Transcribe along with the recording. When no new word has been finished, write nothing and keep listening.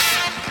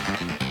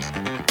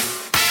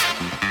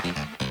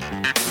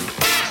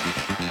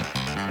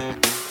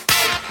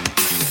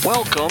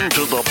Welcome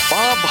to the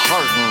Bob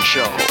Harden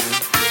Show,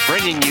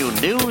 bringing you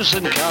news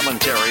and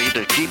commentary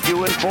to keep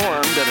you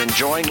informed and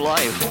enjoying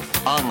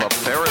life on the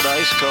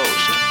Paradise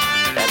Coast.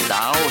 And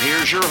now,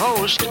 here's your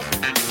host,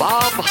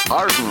 Bob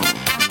Harden.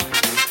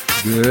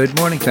 Good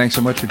morning. Thanks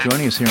so much for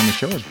joining us here on the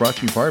show. It's brought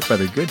to you in part by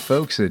the good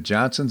folks at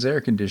Johnson's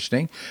Air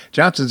Conditioning.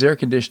 Johnson's Air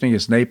Conditioning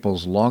is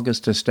Naples'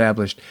 longest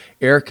established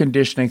air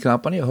conditioning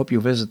company. I hope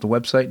you'll visit the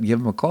website and give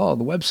them a call.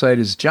 The website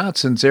is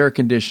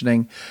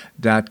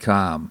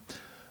johnsonsairconditioning.com.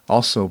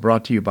 Also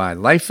brought to you by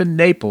Life in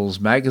Naples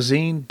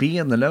magazine. Be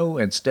in the know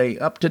and stay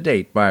up to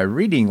date by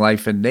reading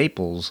Life in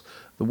Naples.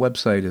 The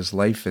website is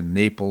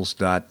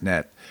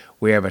lifeinnaples.net.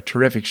 We have a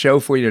terrific show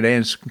for you today,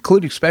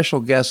 including special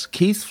guest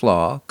Keith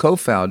Flaw,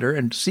 co-founder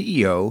and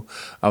CEO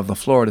of the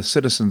Florida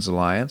Citizens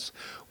Alliance.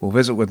 We'll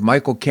visit with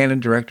Michael Cannon,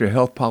 Director of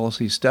Health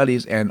Policy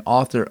Studies and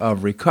author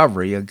of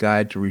Recovery, a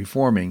guide to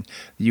reforming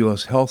the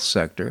U.S. health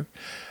sector.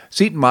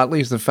 Seton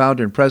Motley is the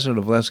founder and president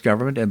of Less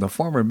Government, and the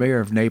former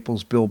mayor of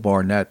Naples, Bill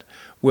Barnett,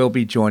 will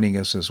be joining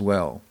us as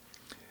well.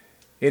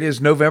 It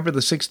is November the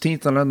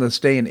 16th, and on this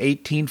day in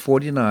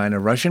 1849, a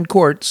Russian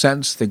court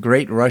sentenced the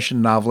great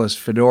Russian novelist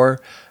Fyodor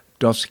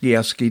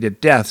Dostoevsky to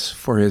death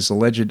for his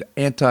alleged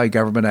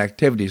anti-government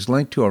activities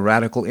linked to a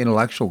radical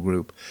intellectual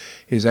group.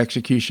 His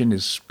execution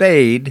is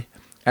stayed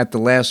at the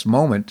last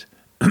moment.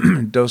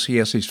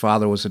 Dostoevsky's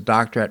father was a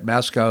doctor at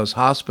Moscow's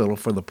Hospital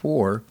for the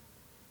Poor,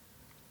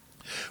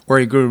 where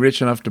he grew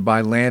rich enough to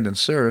buy land and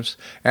serfs.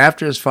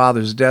 After his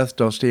father's death,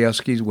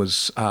 Dostoevsky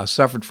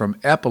suffered from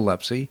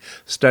epilepsy,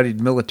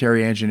 studied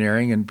military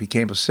engineering, and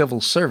became a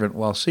civil servant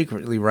while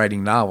secretly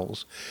writing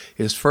novels.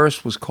 His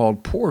first was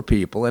called Poor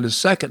People, and his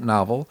second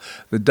novel,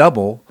 The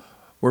Double,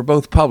 were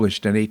both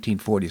published in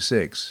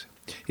 1846.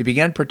 He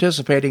began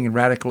participating in a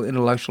radical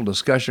intellectual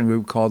discussion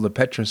group called the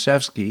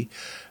Petrashevsky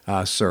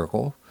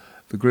Circle.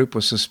 The group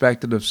was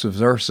suspected of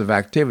subversive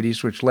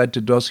activities, which led to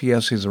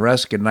Dostoevsky's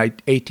arrest in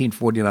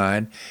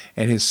 1849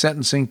 and his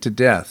sentencing to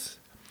death.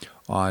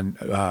 On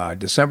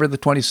December the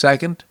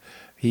 22nd,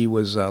 he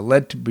was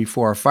led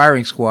before a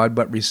firing squad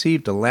but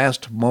received a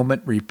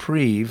last-moment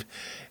reprieve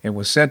and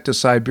was sent to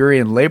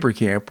Siberian labor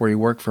camp where he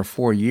worked for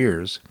 4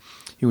 years.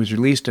 He was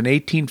released in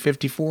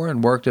 1854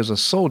 and worked as a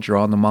soldier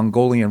on the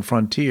Mongolian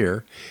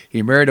frontier.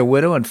 He married a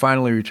widow and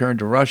finally returned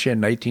to Russia in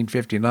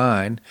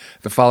 1959.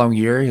 The following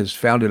year, he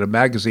founded a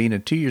magazine,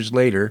 and 2 years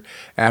later,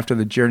 after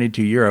the journey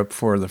to Europe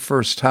for the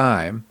first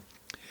time.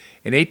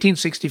 In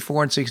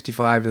 1864 and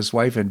 65, his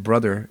wife and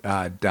brother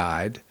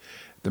died.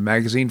 The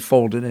magazine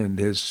folded, and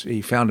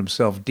he found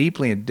himself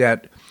deeply in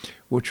debt,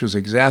 which was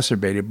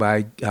exacerbated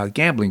by a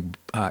gambling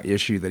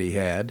issue that he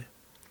had.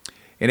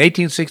 In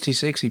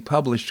 1866, he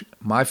published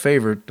my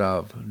favorite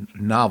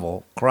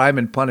novel, Crime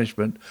and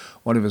Punishment,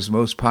 one of his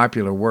most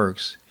popular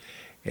works.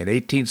 In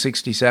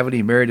 1867,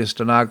 he married a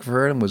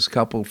stenographer and his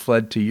couple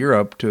fled to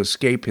Europe to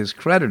escape his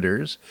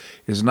creditors.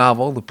 His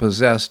novel, The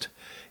Possessed,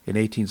 in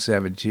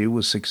 1872,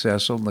 was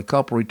successful, and the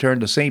couple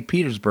returned to St.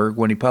 Petersburg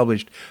when he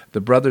published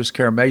The Brothers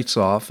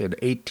Karamazov in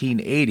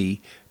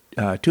 1880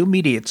 to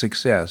immediate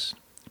success.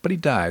 But he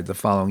died the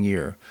following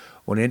year.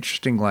 What an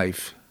interesting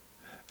life.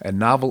 A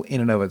novel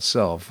in and of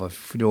itself of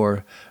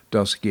Fyodor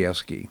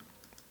Dostoevsky.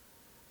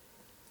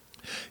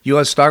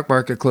 U.S. stock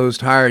market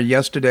closed higher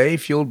yesterday,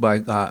 fueled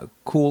by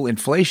cool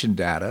inflation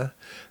data.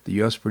 The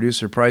U.S.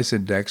 Producer Price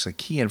Index, a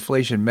key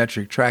inflation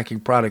metric tracking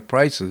product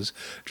prices,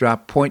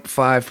 dropped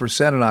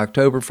 0.5% in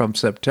October from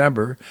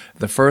September,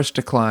 the first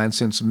decline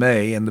since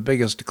May and the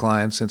biggest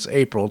decline since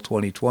April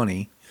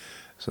 2020.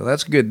 So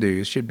that's good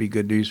news. Should be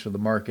good news for the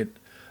market.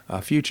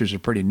 Futures are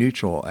pretty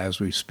neutral as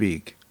we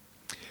speak.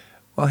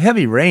 Well,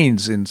 heavy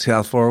rains in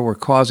South Florida were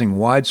causing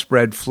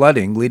widespread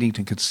flooding, leading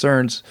to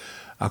concerns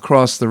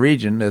across the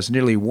region as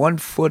nearly 1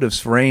 foot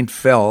of rain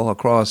fell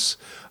across,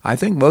 I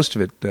think most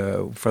of it,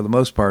 for the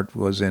most part,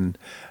 was in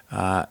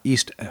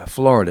East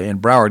Florida.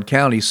 In Broward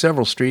County,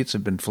 several streets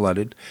have been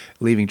flooded,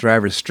 leaving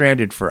drivers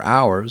stranded for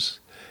hours.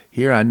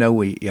 Here, I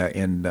know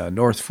in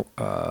North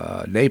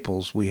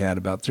Naples, we had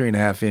about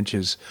 3.5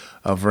 inches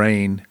of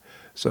rain.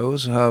 So it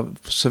was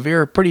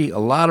severe, a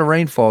lot of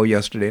rainfall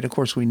yesterday. And, of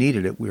course, we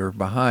needed it. We were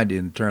behind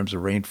in terms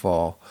of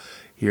rainfall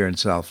here in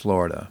South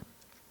Florida.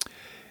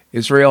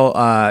 Israel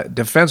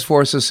Defense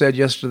Forces said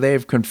yesterday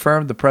have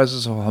confirmed the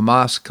presence of a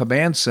Hamas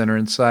command center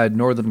inside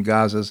northern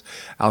Gaza's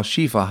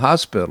Al-Shifa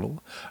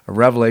hospital, a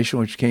revelation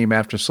which came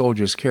after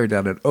soldiers carried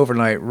out an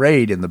overnight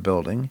raid in the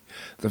building.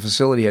 The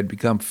facility had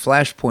become a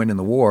flashpoint in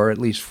the war. At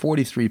least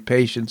 43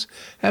 patients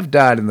have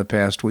died in the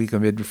past week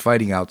amid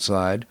fighting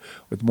outside,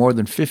 with more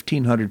than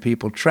 1,500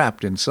 people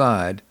trapped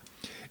inside.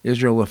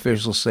 Israel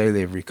officials say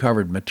they've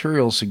recovered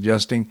materials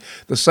suggesting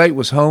the site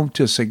was home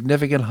to a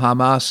significant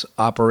Hamas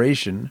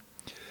operation.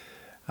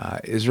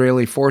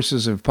 Israeli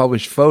forces have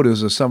published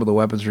photos of some of the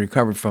weapons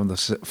recovered from the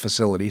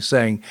facility,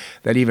 saying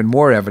that even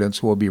more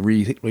evidence will be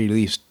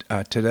released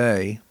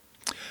today.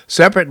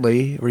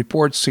 Separately,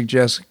 reports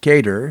suggest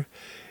Qatar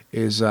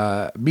is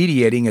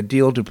mediating a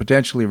deal to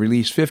potentially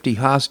release 50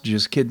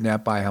 hostages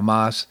kidnapped by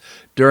Hamas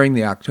during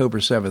the October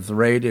 7th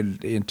raid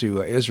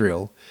into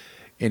Israel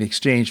in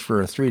exchange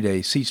for a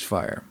 3-day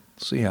ceasefire.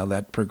 See how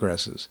that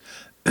progresses.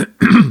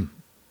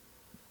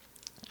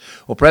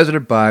 Well,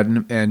 President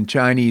Biden and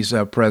Chinese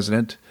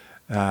President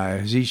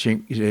Xi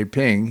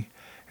Jinping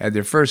had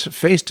their first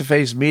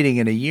face-to-face meeting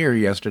in a year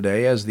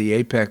yesterday as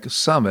the APEC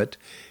summit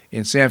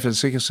in San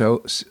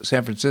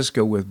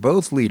Francisco, with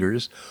both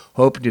leaders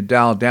hoping to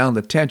dial down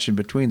the tension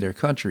between their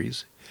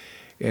countries.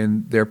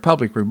 In their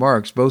public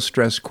remarks, both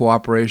stressed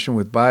cooperation,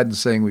 with Biden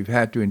saying we've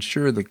had to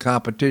ensure the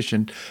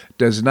competition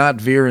does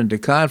not veer into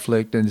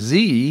conflict, and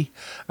Xi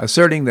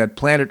asserting that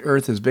planet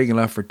Earth is big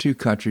enough for two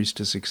countries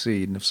to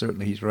succeed. And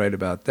certainly he's right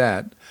about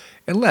that,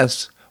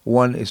 unless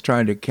one is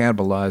trying to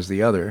cannibalize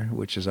the other,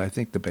 which is, I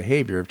think, the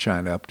behavior of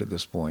China up to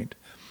this point.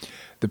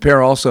 The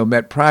pair also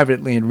met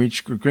privately and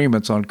reached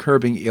agreements on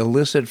curbing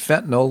illicit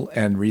fentanyl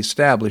and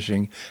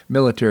reestablishing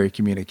military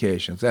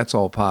communications. That's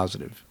all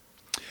positive.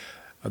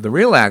 The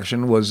real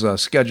action was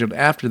scheduled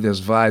after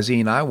this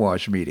Visine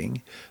Eyewash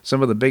meeting.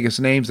 Some of the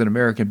biggest names in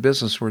American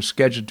business were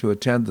scheduled to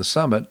attend the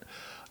summit,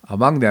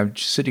 among them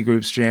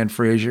Citigroup's Jan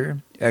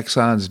Frazier,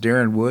 Exxon's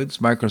Darren Woods,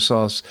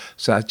 Microsoft's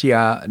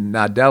Satya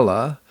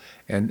Nadella,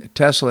 and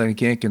Tesla and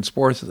Inc. and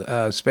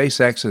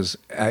SpaceX's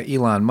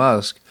Elon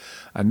Musk.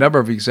 A number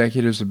of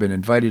executives have been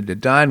invited to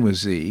dine with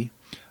Xi,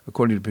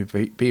 according to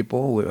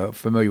people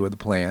familiar with the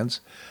plans.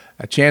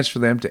 A chance for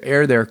them to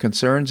air their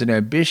concerns and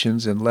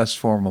ambitions in less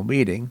formal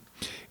meeting.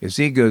 As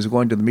Xi is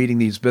going to meeting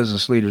these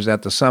business leaders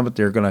at the summit,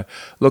 they're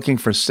looking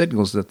for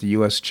signals that the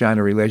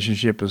U.S.-China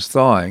relationship is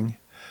thawing.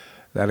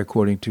 That,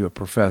 according to a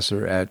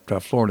professor at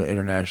Florida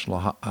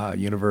International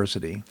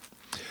University.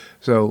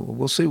 So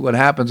we'll see what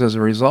happens as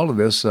a result of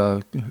this.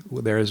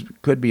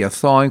 Could be a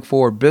thawing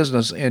for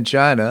business in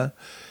China,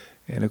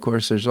 and of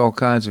course, there's all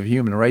kinds of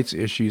human rights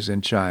issues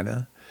in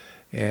China.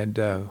 And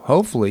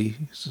hopefully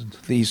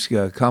these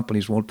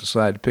companies won't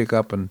decide to pick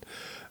up and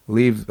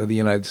leave the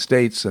United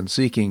States and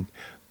seeking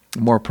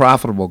more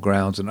profitable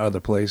grounds in other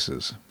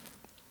places.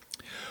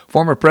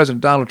 Former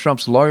President Donald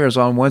Trump's lawyers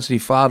on Wednesday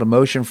filed a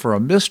motion for a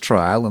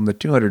mistrial in the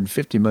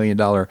 $250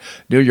 million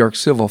New York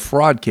civil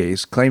fraud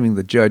case, claiming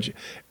that Judge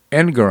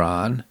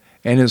Engoron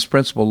and his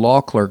principal law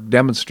clerk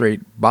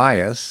demonstrate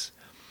bias.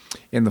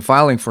 In the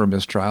filing for a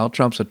mistrial,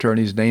 Trump's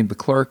attorneys named the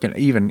clerk and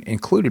even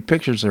included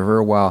pictures of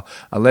her while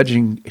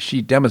alleging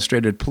she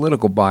demonstrated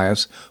political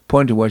bias,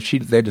 pointing to what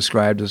they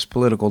described as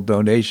political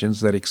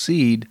donations that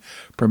exceed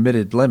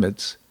permitted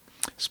limits.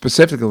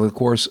 Specifically, of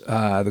course,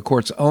 the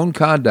court's own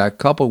conduct,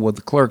 coupled with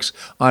the clerk's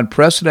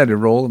unprecedented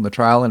role in the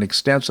trial and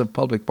extensive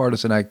public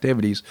partisan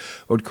activities,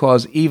 would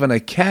cause even a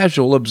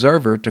casual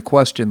observer to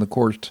question the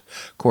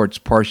court's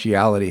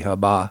partiality,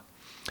 Habah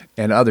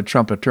and other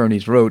Trump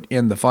attorneys wrote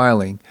in the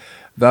filing.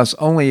 Thus,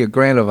 only a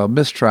grant of a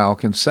mistrial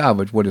can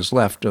salvage what is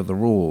left of the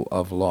rule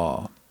of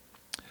law.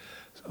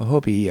 So I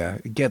hope he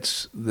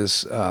gets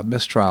this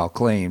mistrial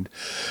claimed.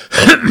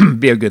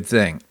 Be a good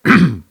thing.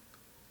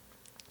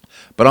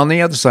 But on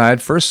the other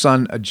side, first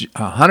son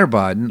Hunter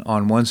Biden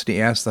on Wednesday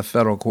asked the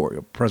federal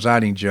court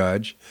presiding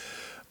judge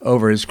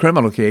over his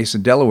criminal case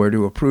in Delaware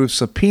to approve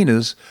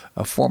subpoenas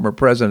of former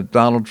President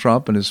Donald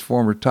Trump and his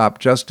former top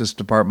Justice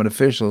Department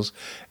officials,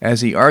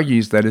 as he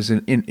argues that his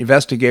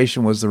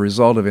investigation was the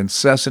result of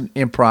incessant,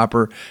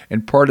 improper,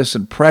 and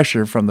partisan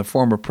pressure from the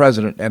former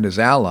president and his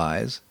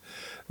allies.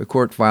 The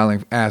court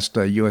filing asked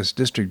U.S.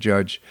 District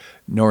Judge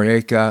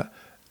Noriega,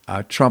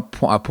 a Trump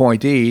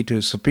appointee,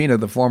 to subpoena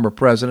the former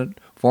president,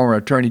 former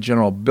Attorney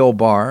General Bill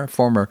Barr,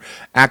 former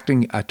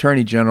Acting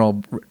Attorney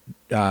General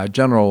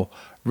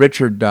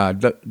Richard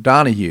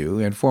Donahue,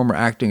 and former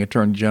Acting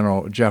Attorney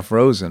General Jeff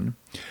Rosen.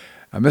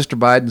 Mr.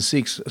 Biden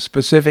seeks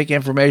specific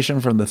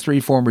information from the three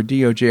former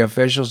DOJ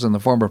officials and the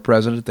former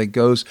president that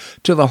goes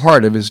to the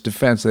heart of his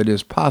defense, that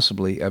is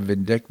possibly a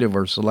vindictive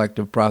or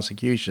selective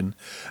prosecution.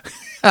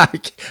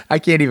 I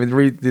can't even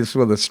read this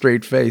with a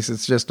straight face.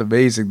 It's just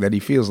amazing that he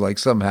feels like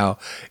somehow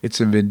it's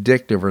a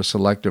vindictive or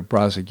selective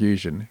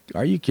prosecution.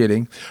 Are you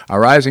kidding?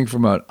 Arising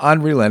from an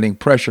unrelenting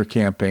pressure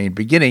campaign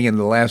beginning in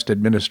the last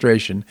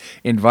administration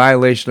in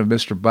violation of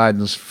Mr.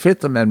 Biden's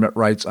Fifth Amendment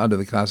rights under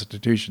the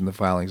Constitution, the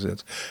filing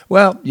says.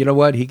 Well, you know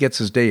what? He gets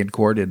his day in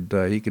court, and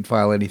he can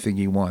file anything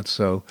he wants.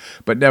 So,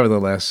 but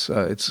nevertheless,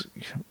 it's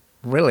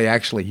really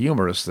actually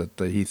humorous that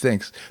he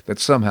thinks that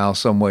somehow,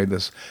 some way,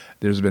 there's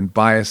been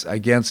bias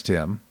against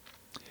him.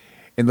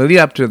 In the lead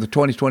up to the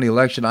 2020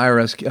 election,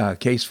 IRS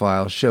case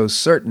file shows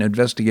certain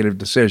investigative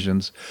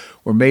decisions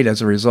were made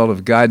as a result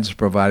of guidance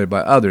provided by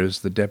others,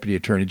 the Deputy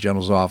Attorney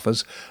General's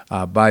office.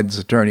 Biden's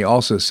attorney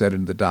also said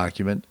in the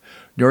document.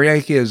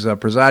 Noriega is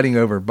presiding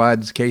over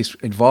Biden's case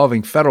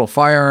involving federal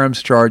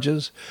firearms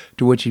charges,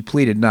 to which he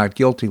pleaded not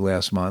guilty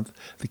last month.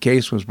 The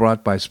case was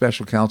brought by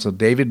Special Counsel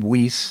David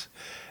Weiss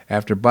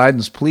after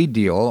Biden's plea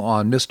deal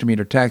on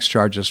misdemeanor tax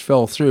charges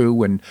fell through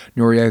when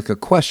Noriega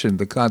questioned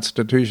the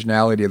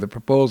constitutionality of the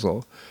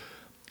proposal.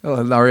 Well,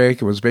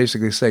 Noriega was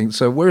basically saying,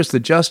 so where's the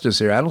justice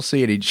here? I don't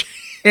see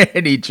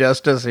any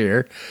justice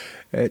here.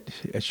 It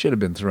should have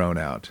been thrown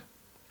out.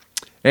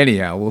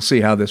 Anyhow, we'll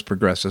see how this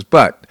progresses.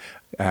 But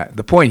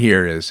the point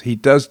here is he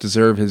does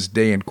deserve his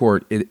day in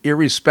court,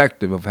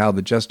 irrespective of how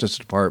the Justice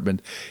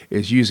Department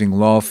is using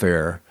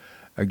lawfare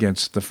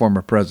against the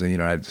former president of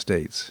the United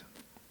States.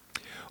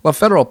 Well, a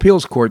federal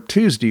appeals court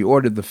Tuesday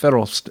ordered the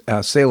federal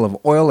sale of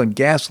oil and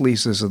gas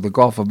leases of the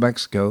Gulf of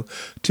Mexico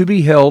to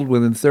be held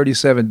within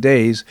 37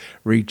 days,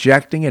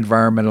 rejecting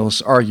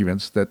environmentalist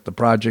arguments that the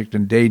project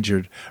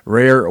endangered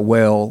rare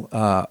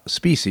whale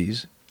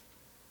species.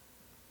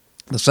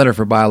 The Center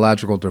for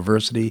Biological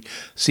Diversity,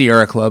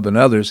 Sierra Club, and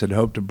others had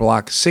hoped to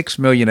block 6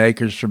 million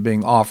acres from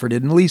being offered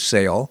in lease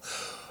sale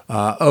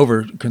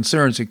over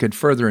concerns it could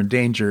further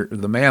endanger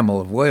the mammal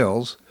of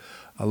whales.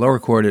 A lower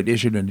court had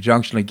issued an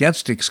injunction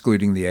against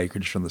excluding the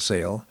acreage from the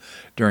sale.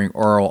 During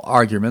oral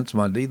arguments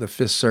Monday, the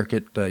Fifth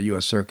Circuit,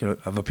 U.S. Circuit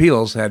of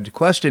Appeals, had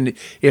questioned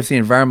if the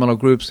environmental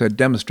groups had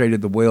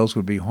demonstrated the whales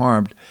would be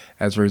harmed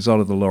as a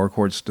result of the lower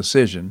court's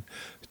decision.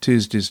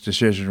 Tuesday's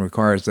decision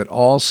requires that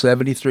all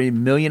 73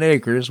 million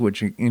acres,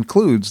 which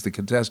includes the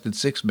contested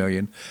 6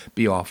 million,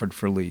 be offered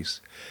for lease.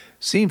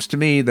 Seems to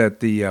me that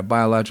the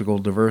biological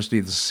diversity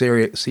of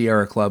the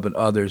Sierra Club and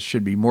others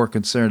should be more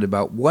concerned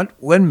about what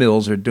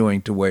windmills are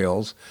doing to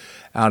whales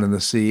out in the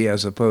sea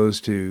as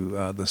opposed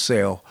to the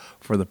sale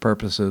for the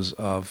purposes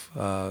of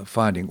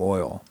finding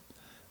oil.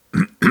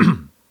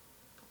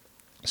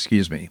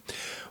 Excuse me.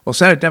 Well,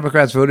 Senate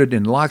Democrats voted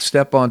in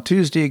lockstep on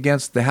Tuesday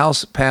against the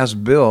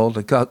House-passed bill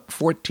to cut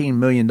 $14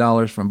 million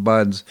from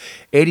Biden's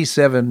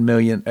 87,000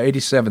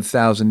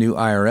 new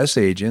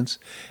IRS agents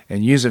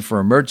and use it for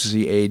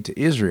emergency aid to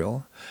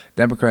Israel.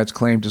 Democrats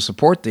claim to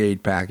support the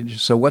aid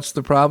package. So what's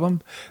the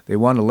problem? They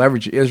want to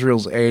leverage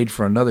Israel's aid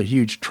for another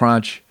huge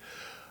tranche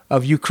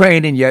of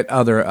Ukraine and yet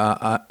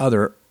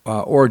other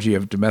orgy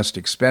of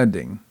domestic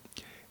spending.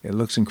 It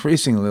looks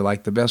increasingly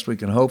like the best we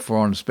can hope for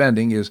on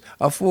spending is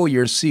a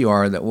full-year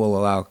CR that will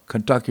allow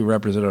Kentucky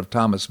Representative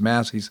Thomas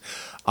Massey's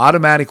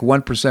automatic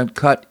 1%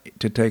 cut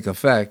to take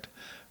effect,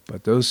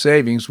 but those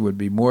savings would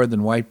be more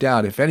than wiped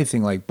out if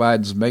anything like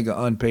Biden's mega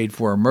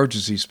unpaid-for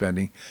emergency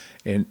spending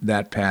and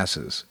that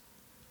passes.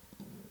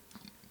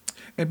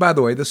 And by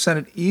the way, the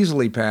Senate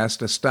easily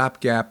passed a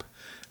stopgap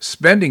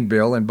spending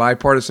bill in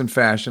bipartisan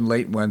fashion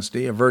late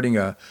Wednesday, averting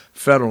a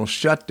federal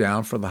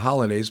shutdown for the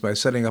holidays by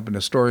setting up an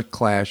historic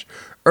clash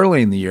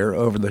early in the year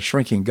over the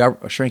shrinking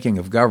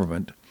of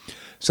government.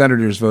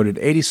 Senators voted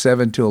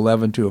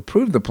 87-11 to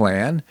approve the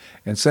plan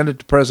and sent it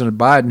to President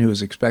Biden, who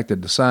is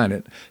expected to sign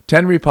it.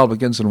 10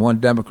 Republicans and 1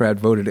 Democrat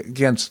voted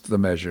against the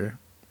measure.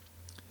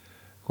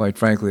 Quite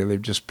frankly, they're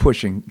just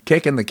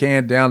kicking the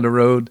can down the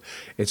road.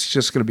 It's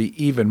just going to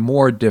be even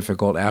more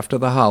difficult after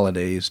the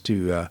holidays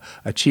to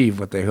achieve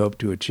what they hope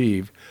to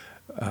achieve.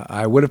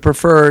 I would have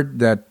preferred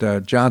that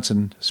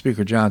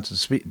Speaker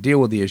Johnson, deal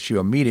with the issue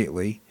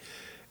immediately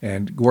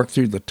and work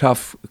through the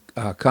tough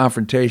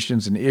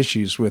confrontations and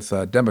issues with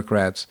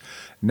Democrats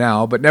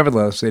now, but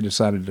nevertheless, they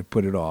decided to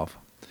put it off.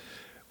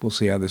 We'll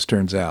see how this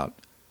turns out.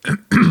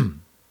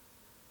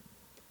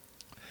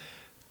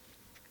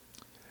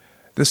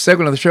 This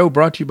segment of the show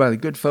brought to you by the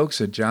good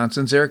folks at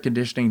Johnson's Air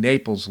Conditioning,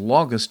 Naples'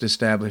 longest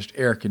established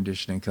air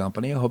conditioning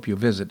company. I hope you'll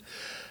visit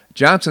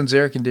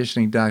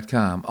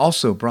johnsonsairconditioning.com.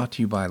 Also brought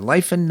to you by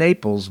Life in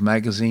Naples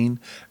magazine.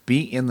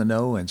 Be in the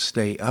know and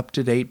stay up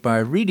to date by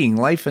reading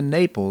Life in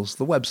Naples.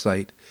 The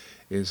website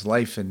is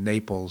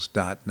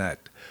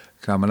lifeinnaples.net.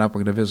 Coming up,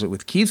 we're going to visit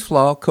with Keith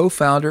Flaw,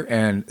 co-founder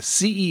and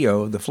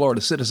CEO of the Florida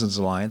Citizens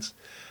Alliance.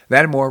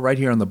 That and more right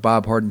here on The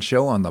Bob Harden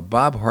Show on the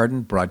Bob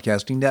Harden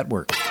Broadcasting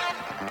Network.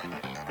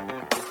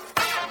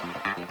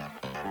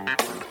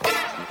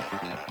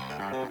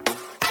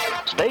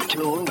 Stay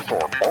tuned for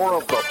more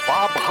of The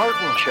Bob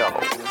Harden Show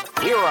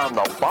here on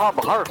the Bob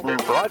Harden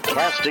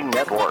Broadcasting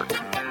Network.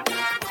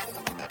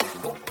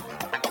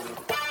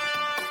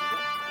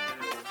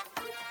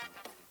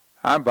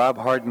 I'm Bob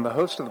Harden, the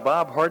host of The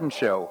Bob Harden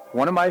Show.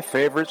 One of my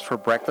favorites for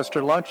breakfast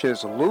or lunch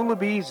is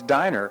Lulabee's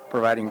Diner,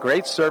 providing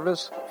great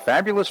service,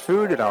 fabulous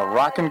food, and a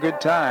rockin' good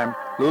time.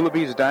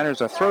 Lulabee's Diner is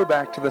a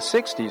throwback to the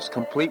 60s,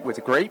 complete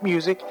with great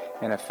music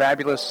and a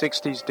fabulous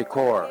 60s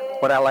decor.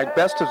 What I like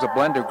best is a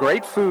blend of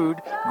great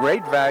food,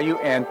 great value,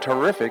 and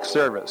terrific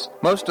service.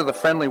 Most of the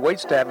friendly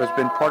waitstaff has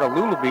been part of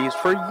Lulabee's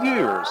for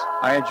years.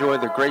 I enjoy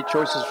the great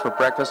choices for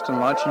breakfast and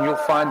lunch, and you'll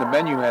find the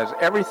menu has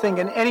everything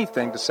and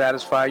anything to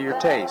satisfy your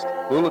taste.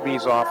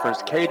 Lulabee's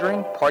offers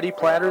catering, party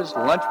platters,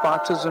 lunch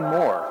boxes, and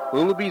more.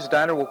 Lulabee's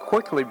Diner will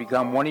quickly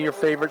become one of your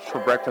favorites for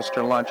breakfast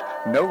or lunch.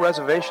 No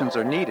reservations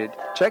are needed.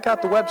 Check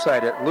out the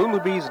website at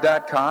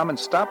lulabees.com and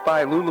stop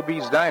by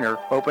Lulabee's Diner,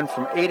 open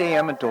from 8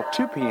 a.m. until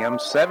 2 p.m.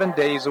 7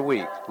 days a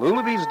week.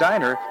 Lulabee's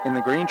Diner in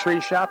the Green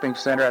Tree Shopping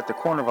Center at the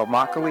corner of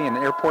Immokalee and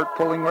Airport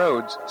Pulling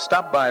Roads.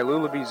 Stop by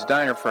Lulabee's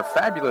Diner for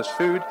fabulous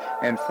food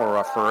and for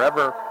a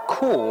forever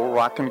cool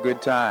rockin'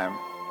 good time.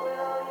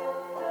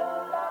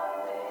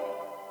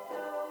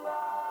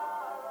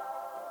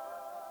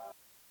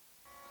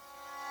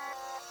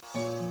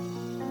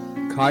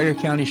 Collier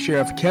County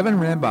Sheriff Kevin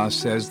Rambas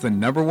says the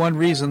number one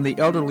reason the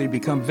elderly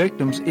become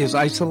victims is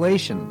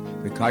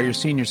isolation. The Collier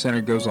Senior Center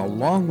goes a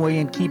long way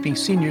in keeping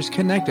seniors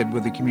connected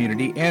with the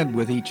community and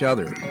with each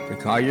other. The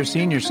Collier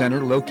Senior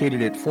Center,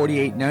 located at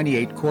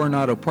 4898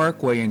 Coronado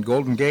Parkway in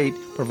Golden Gate,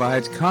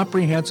 provides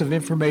comprehensive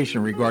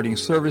information regarding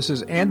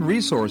services and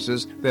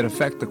resources that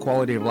affect the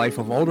quality of life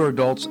of older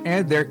adults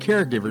and their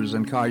caregivers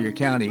in Collier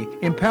County,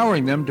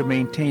 empowering them to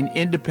maintain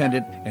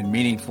independent and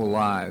meaningful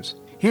lives.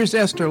 Here's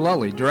Esther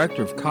Lully,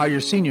 Director of Collier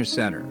Senior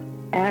Center.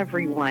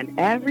 Everyone,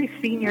 every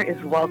senior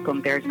is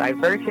welcome. There's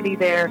diversity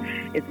there.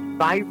 It's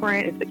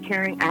vibrant. It's a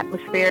caring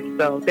atmosphere.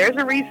 So there's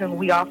a reason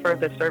we offer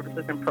the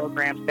services and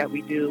programs that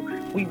we do.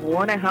 We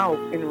want to help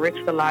enrich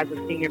the lives of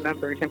senior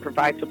members and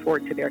provide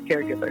support to their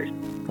caregivers.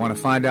 Want to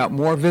find out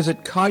more?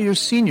 Visit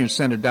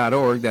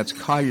CollierSeniorCenter.org. That's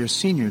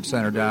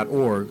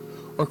CollierSeniorCenter.org.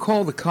 Or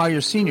call the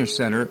Collier Senior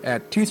Center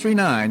at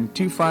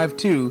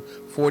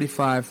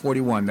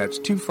 239-252-4541. That's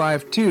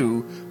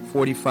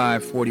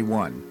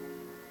 252-4541.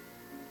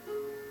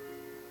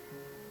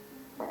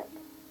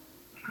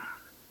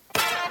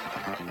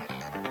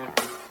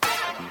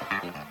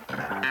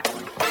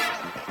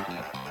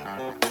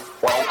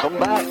 Welcome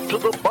back to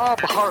the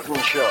Bob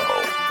Harden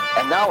Show.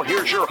 And now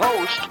here's your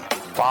host,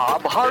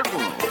 Bob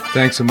Harden.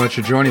 Thanks so much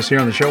for joining us here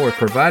on the show. We're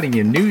providing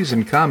you news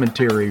and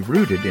commentary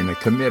rooted in a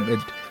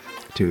commitment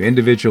to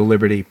individual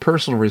liberty,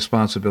 personal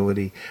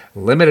responsibility,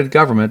 limited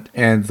government,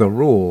 and the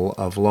rule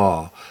of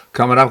law.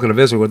 Coming up, we're going to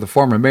visit with the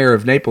former mayor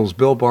of Naples,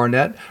 Bill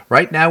Barnett.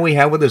 Right now we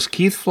have with us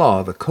Keith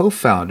Flaw, the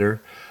co-founder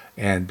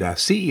and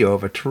CEO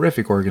of a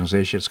terrific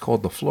organization. It's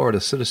called the Florida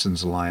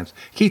Citizens Alliance.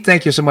 Keith,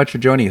 thank you so much for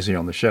joining us here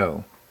on the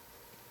show.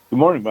 Good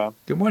morning, Bob.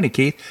 Good morning,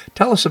 Keith.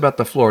 Tell us about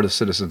the Florida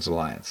Citizens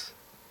Alliance.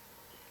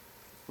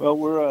 Well,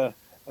 we're a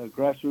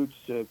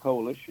grassroots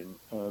coalition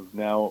of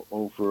now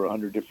over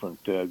 100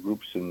 different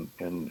groups and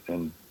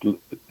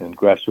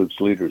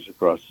grassroots leaders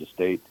across the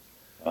state.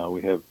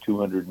 We have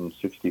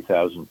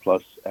 260,000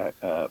 plus,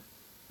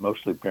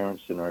 mostly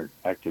parents in our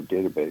active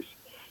database.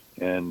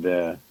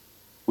 And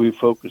we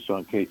focus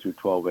on K through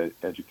 12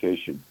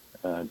 education.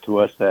 To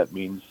us, that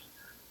means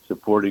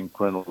supporting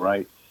parental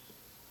rights,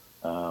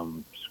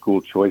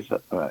 school choice,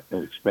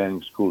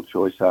 expanding school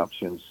choice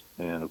options,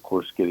 and of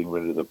course, getting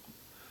rid of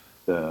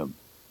the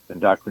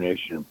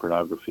indoctrination and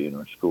pornography in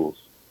our schools.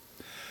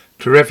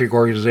 Terrific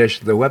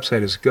organization. The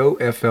website is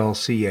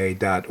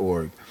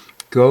goflca.org.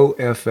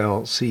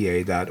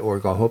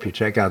 goflca.org. I hope you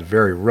check out a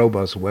very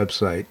robust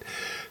website.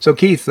 So,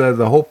 Keith,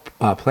 the whole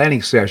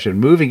planning session,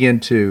 moving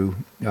into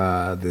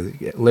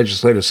the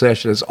legislative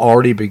session, has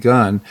already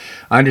begun.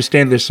 I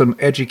understand there's some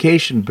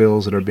education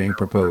bills that are being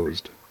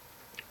proposed.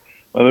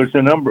 Well, there's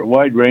a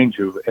wide range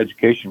of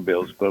education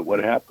bills, but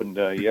what happened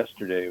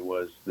yesterday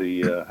was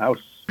the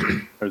House,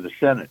 or the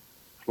Senate,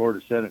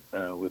 Florida Senate,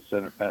 with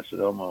Senator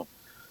Passidomo,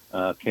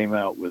 came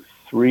out with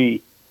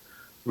three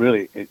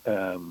really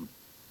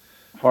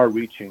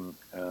far-reaching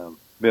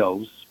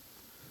bills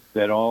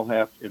that all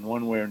have, in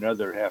one way or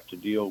another, have to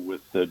deal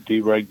with the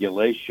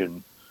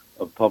deregulation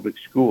of public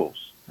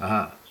schools.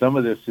 Uh-huh. Some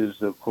of this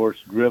is, of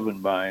course, driven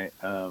by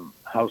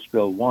House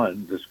Bill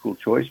 1, the school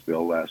choice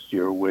bill last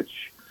year,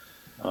 which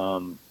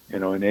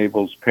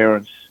enables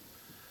parents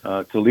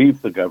to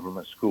leave the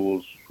government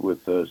schools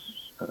with an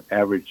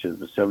average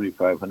of a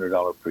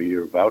 $7,500 per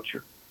year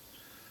voucher.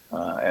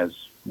 As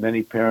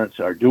many parents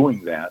are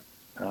doing that,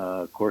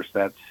 of course,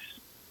 that's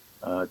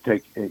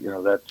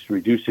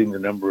reducing the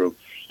number of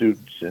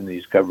students in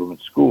these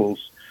government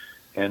schools,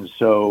 and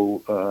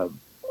so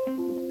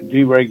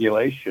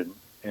deregulation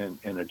and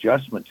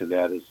adjustment to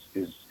that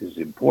is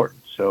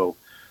important. So,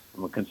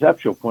 from a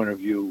conceptual point of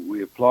view,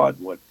 we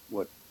applaud what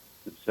the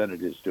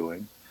Senate is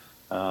doing.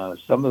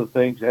 Some of the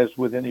things, as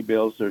with any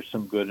bills, there's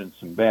some good and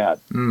some bad.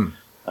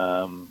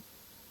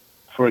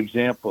 For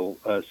example,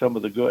 some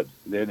of the good,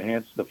 they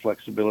enhance the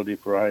flexibility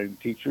for hiring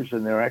teachers,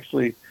 and they're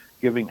actually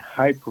giving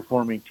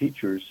high-performing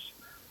teachers,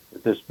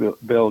 if this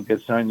bill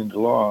gets signed into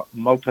law,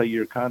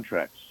 multi-year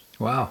contracts.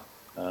 Wow.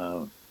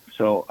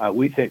 So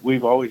we think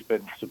we've always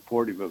been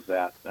supportive of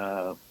that,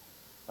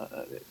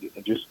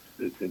 just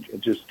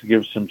to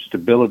give some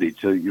stability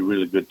to your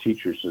really good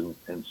teachers and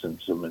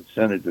some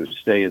incentive to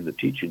stay in the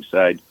teaching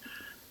side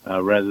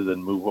rather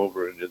than move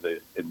over into the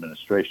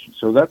administration.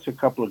 So that's a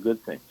couple of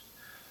good things.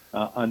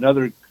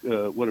 Another,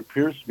 what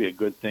appears to be a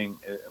good thing,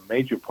 a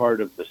major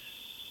part of the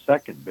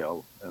second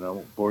bill, and I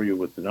won't bore you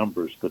with the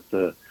numbers, but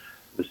the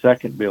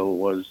second bill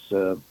was,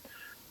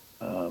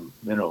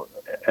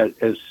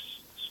 as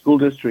school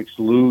districts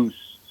lose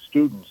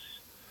students,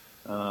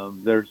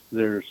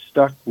 they're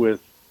stuck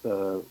with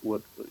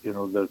what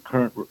the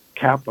current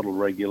capital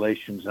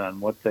regulations on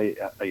what they,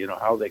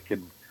 how they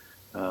can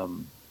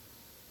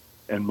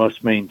and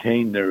must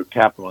maintain their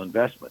capital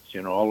investments,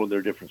 all of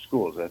their different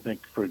schools. I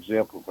think, for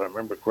example, if I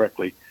remember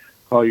correctly,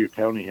 Collier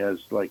County has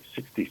like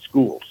 60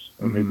 schools,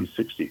 or maybe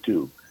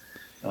 62.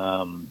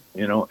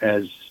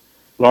 As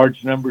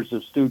large numbers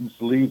of students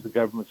leave the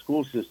government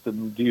school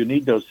system, do you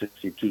need those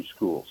 62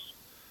 schools?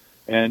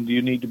 And do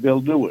you need to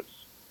build new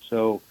ones?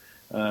 So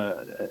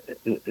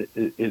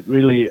it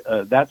really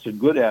that's a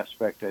good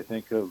aspect, I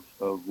think, of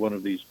one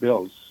of these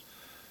bills.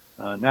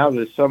 Now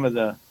there's some of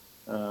the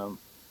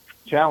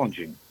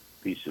challenging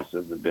pieces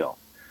of the bill.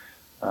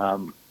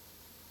 I've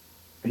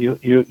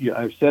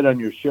said on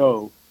your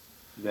show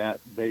that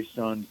based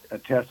on a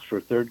test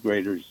for third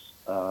graders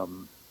a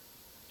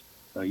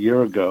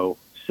year ago,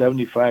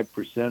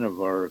 75%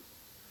 of our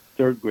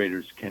third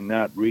graders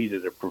cannot read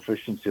at a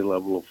proficiency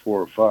level of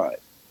 4 or 5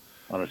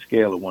 on a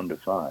scale of 1 to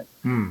 5.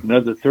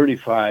 Another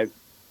 35%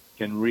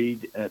 can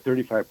read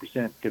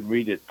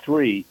at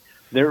 3.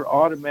 They're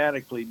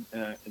automatically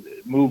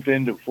moved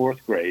into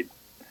fourth grade,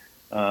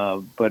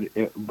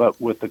 but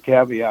with the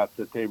caveat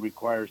that they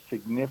require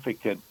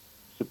significant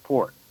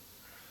support.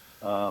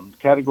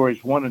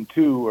 Categories 1 and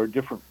 2 are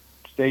different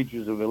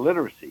stages of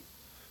illiteracy.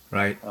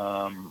 Right.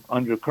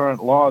 Under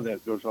current law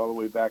that goes all the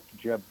way back to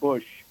Jeb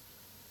Bush,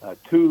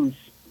 2s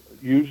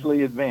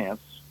usually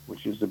advance,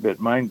 which is a bit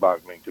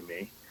mind-boggling to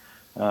me,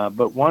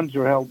 but 1s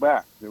are held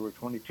back. There were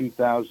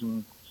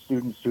 22,000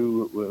 students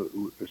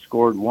who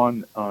scored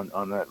 1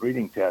 on that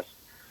reading test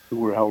who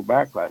were held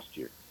back last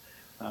year.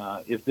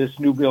 If this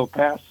new bill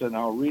passes, and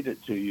I'll read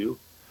it to you,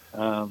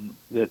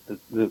 that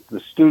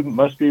the student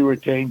must be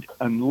retained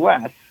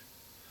unless,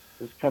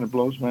 this kind of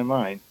blows my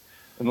mind,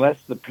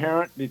 unless the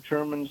parent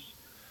determines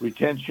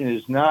retention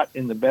is not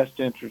in the best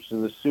interest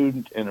of the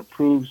student and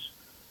approves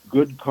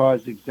good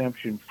cause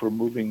exemption for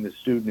moving the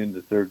student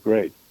into third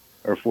grade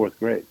or fourth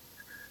grade.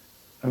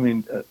 I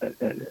mean,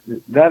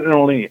 that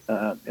only,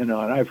 and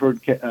I've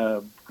heard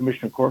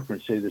Commissioner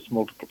Corcoran say this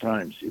multiple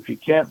times. If you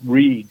can't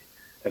read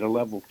at a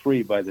level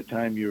 3 by the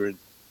time you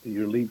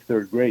leave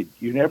third grade,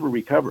 you never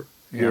recover.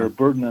 Yeah. You're a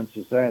burden on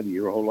society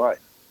your whole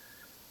life.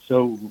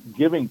 So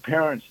giving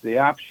parents the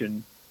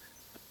option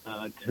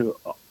to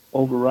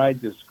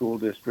override the school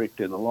district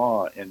and the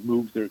law and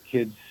move their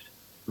kids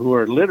who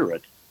are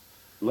literate,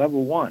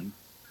 level 1,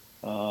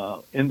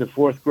 into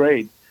fourth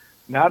grade,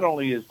 not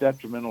only is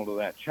detrimental to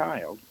that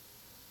child,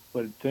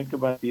 but think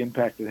about the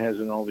impact it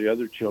has on all the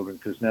other children,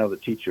 because now the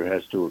teacher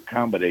has to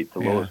accommodate the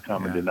lowest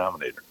common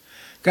denominator.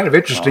 Kind of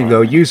interesting,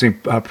 though, using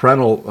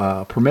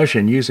parental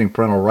permission, using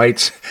parental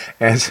rights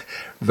as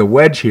the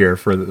wedge here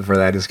for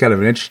that is kind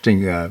of an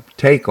interesting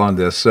take on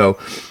this. So,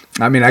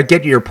 I mean, I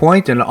get your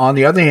point, and on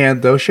the other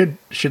hand, though, should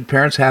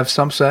parents have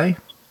some say?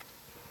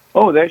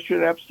 Oh, they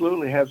should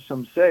absolutely have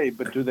some say,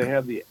 but do they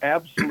have the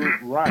absolute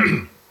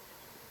right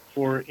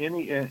for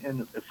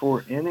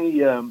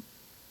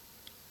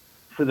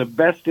for the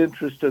best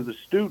interest of the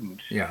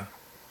student? Yeah.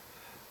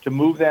 To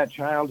move that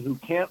child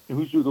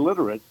who's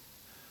illiterate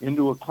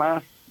into a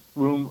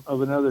classroom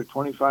of another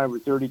 25 or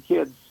 30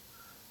 kids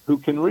who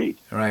can read.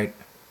 Right.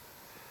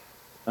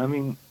 I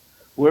mean,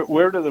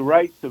 where do the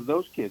rights of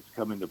those kids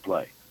come into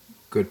play?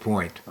 Good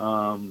point.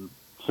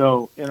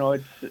 So,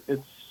 it's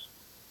going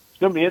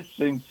to be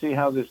interesting to see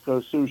how this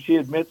goes through. She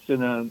admits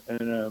in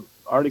an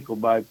article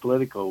by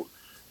Politico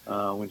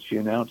when she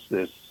announced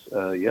this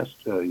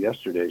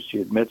yesterday,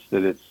 she admits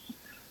that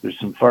there's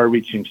some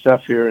far-reaching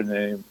stuff here,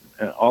 and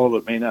all of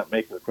it may not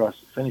make it across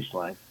the finish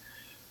line.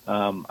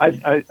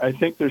 I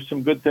think there's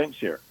some good things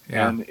here,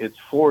 and it's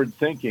forward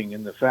thinking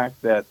in the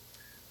fact that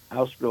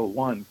House Bill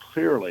 1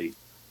 clearly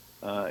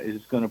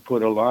is going to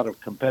put a lot of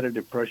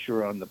competitive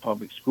pressure on the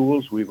public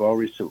schools. We've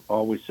always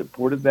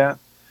supported that.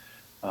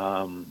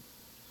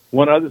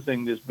 One other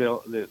thing these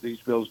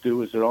bills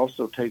do is it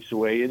also takes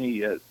away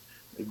any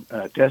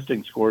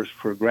testing scores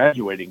for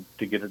graduating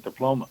to get a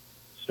diploma,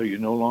 so you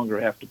no longer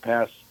have to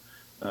pass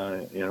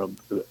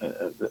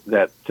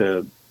that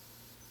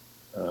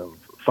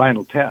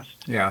final test.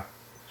 Yeah.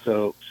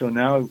 So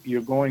now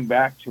you're going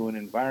back to an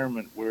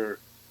environment where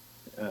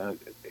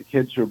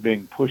kids are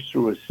being pushed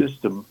through a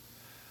system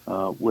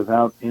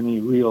without any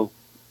real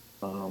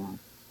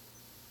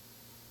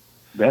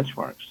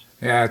benchmarks.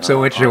 Yeah, it's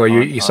so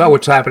interesting. You saw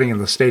what's happening in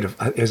the state of,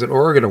 is it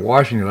Oregon or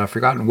Washington? I've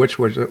forgotten which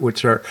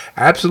are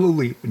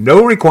absolutely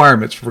no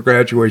requirements for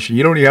graduation.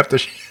 You don't even have to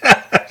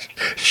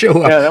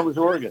show up. Yeah, that was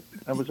Oregon.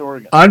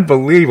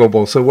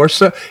 Unbelievable. So we're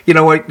so, you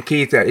know what,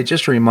 Keith, it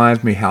just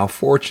reminds me how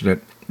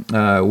fortunate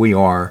we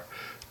are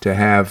to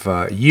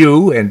have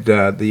you and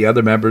the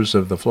other members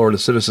of the Florida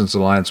Citizens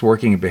Alliance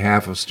working on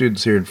behalf of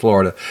students here in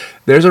Florida.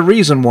 There's a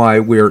reason why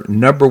we're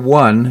number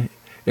 1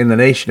 in the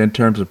nation in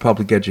terms of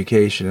public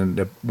education, and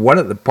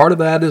part of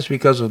that is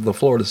because of the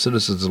Florida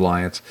Citizens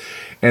Alliance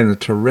and the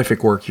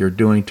terrific work you're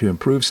doing to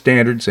improve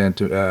standards and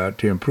to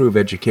improve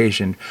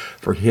education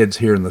for kids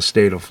here in the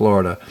state of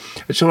Florida.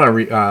 I just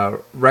want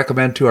to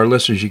recommend to our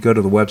listeners you go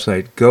to the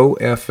website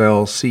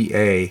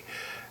goflca.org,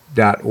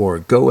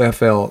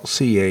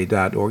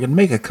 goflca.org, and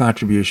make a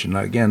contribution.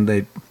 Again,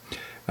 they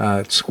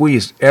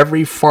squeeze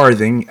every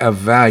farthing of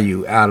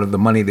value out of the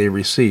money they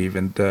receive,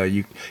 and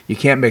you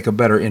can't make a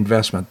better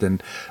investment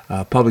than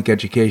public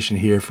education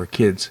here for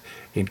kids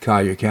in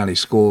Collier County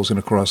schools and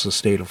across the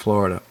state of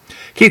Florida.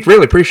 Keith,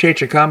 really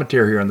appreciate your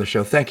commentary here on the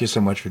show. Thank you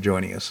so much for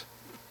joining us.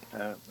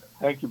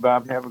 Thank you,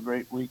 Bob. Have a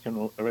great week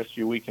and the rest of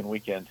your week and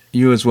weekend.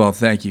 You as well.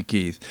 Thank you,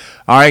 Keith.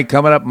 All right,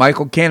 coming up,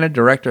 Michael Cannon,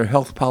 Director of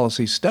Health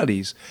Policy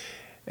Studies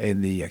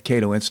in the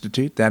Cato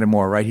Institute. That and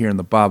more right here in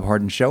the Bob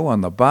Harden Show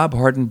on the Bob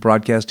Harden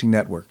Broadcasting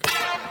Network.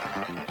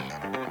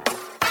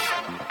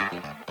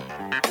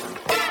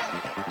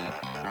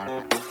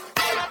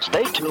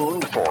 Stay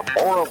tuned for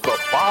more of the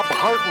Bob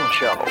Harden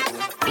Show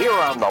here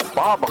on the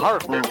Bob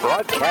Harden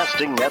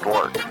Broadcasting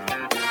Network.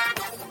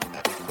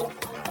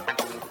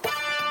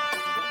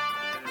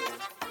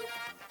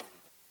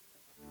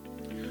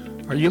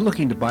 Are you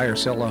looking to buy or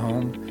sell a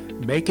home?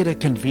 Make it a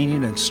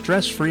convenient and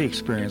stress-free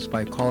experience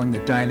by calling the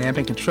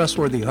dynamic and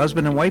trustworthy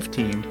husband and wife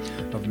team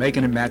of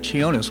Megan and Matt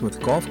Chionis with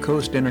Gulf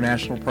Coast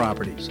International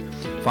Properties.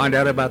 Find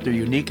out about their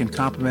unique and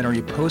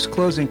complimentary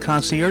post-closing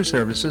concierge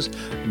services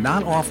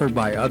not offered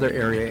by other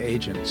area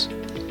agents.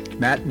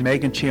 Matt and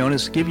Megan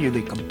Chionis give you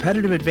the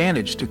competitive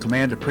advantage to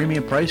command a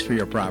premium price for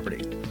your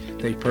property.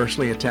 They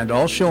personally attend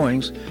all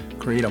showings,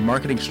 create a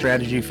marketing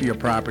strategy for your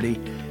property,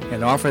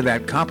 and offer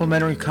that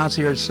complimentary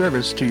concierge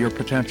service to your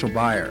potential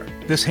buyer.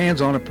 This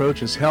hands-on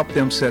approach has helped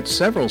them set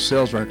several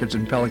sales records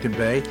in Pelican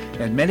Bay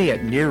and many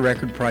at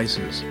near-record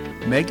prices.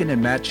 Megan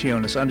and Matt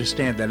Chionis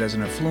understand that as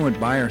an affluent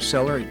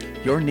buyer-seller,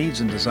 your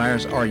needs and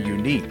desires are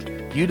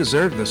unique. You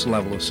deserve this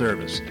level of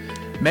service.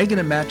 Megan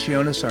and Matt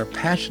Chionis are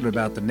passionate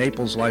about the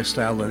Naples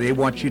lifestyle and they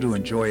want you to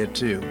enjoy it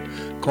too.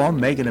 Call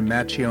Megan and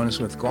Matt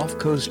Chionis with Gulf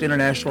Coast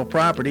International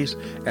Properties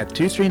at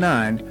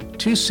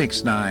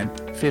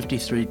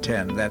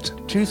 239-269-5310. That's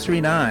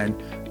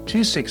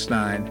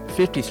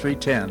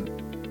 239-269-5310.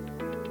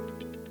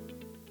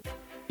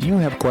 You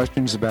have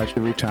questions about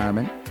your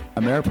retirement?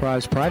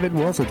 Ameriprise Private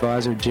Wealth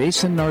Advisor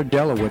Jason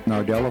Nardella with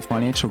Nardella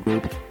Financial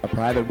Group, a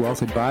private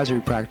wealth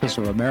advisory practice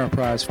of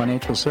Ameriprise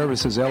Financial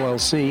Services,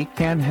 LLC,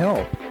 can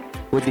help.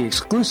 With the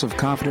exclusive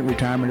Confident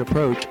Retirement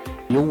approach,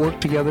 you'll work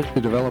together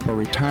to develop a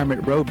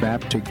retirement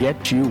roadmap to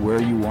get you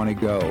where you want to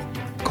go.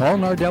 Call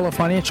Nardella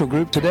Financial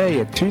Group today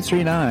at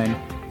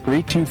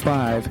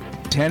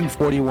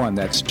 239-325-1041.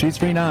 That's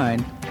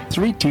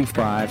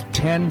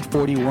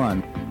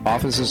 239-325-1041.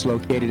 Office is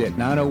located at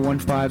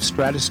 9015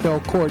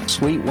 Stratistel Court,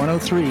 Suite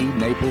 103,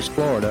 Naples,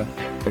 Florida.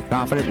 The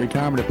Confident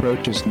Retirement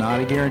approach is not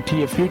a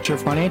guarantee of future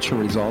financial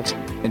results.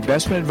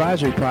 Investment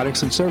advisory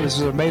products and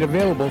services are made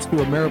available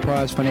through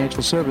Ameriprise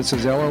Financial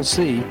Services,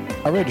 LLC,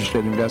 a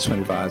registered investment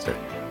advisor.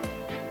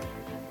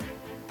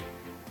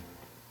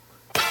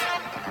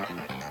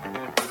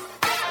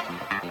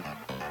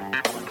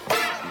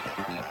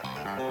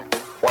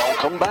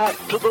 Welcome back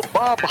to the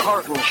Bob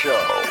Harden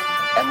Show.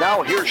 And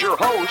now here's your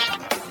host,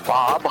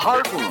 Bob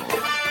Harden.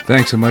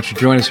 Thanks so much for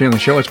joining us here on the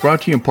show. It's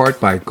brought to you in part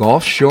by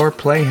Gulf Shore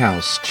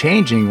Playhouse,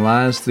 changing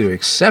lives through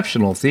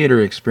exceptional theater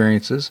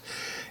experiences.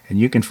 And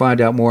you can find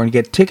out more and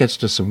get tickets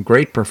to some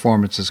great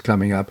performances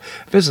coming up.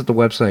 Visit the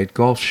website,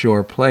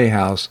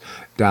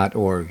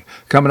 gulfshoreplayhouse.org.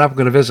 Coming up, we're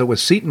going to visit with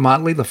Seton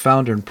Motley, the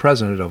founder and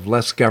president of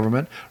Less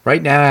Government.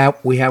 Right now,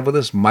 we have with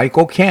us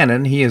Michael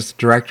Cannon. He is the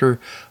director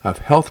of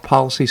Health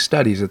Policy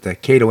Studies at the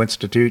Cato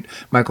Institute.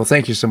 Michael,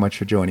 thank you so much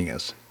for joining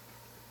us.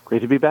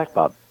 Great to be back,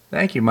 Bob.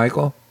 Thank you,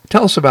 Michael.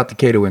 Tell us about the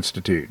Cato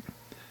Institute.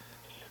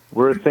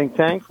 We're a think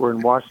tank. We're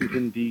in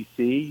Washington,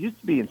 D.C. Used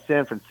to be in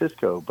San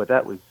Francisco, but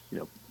that was,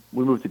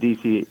 we moved to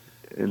D.C.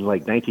 in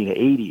like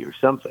 1980 or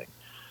something.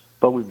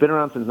 But we've been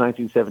around since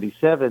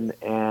 1977,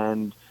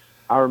 and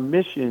our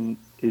mission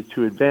is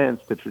to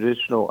advance the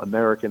traditional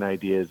American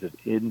ideas of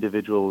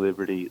individual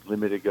liberty,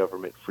 limited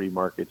government, free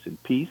markets,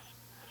 and peace.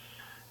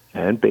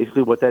 And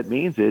basically what that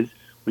means is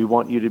we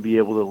want you to be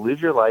able to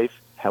live your life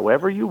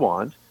however you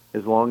want,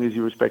 as long as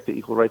you respect the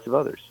equal rights of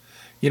others.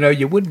 You know,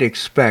 you wouldn't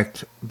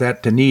expect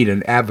that to need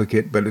an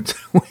advocate, but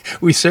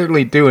we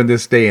certainly do in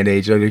this day and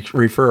age. I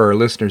refer our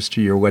listeners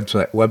to your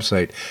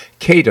website,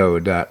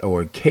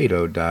 cato.org.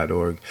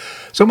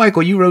 So,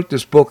 Michael, you wrote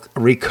this book,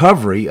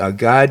 Recovery, A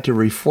Guide to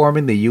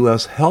Reforming the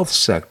U.S. Health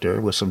Sector,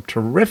 with some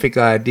terrific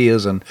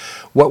ideas on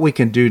what we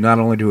can do not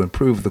only to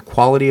improve the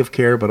quality of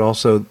care, but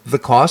also the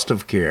cost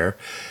of care.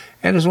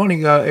 And I was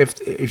wondering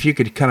if you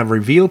could kind of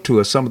reveal to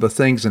us some of the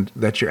things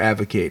that you're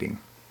advocating.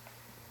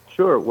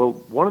 Sure. Well,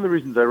 one of the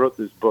reasons I wrote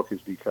this book is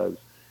because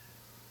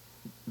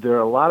there are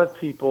a lot of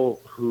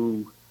people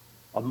who,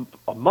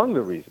 among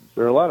the reasons,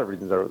 there are a lot of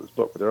reasons I wrote this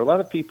book, but there are a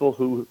lot of people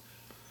who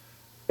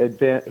say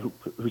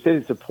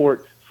they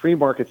support free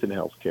markets in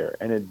healthcare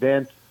and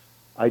advance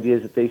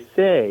ideas that they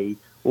say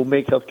will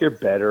make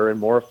healthcare better and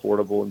more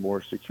affordable and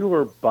more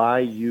secure by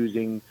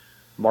using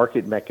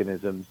market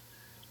mechanisms.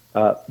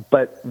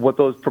 But what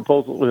those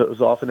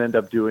proposals often end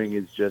up doing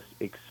is just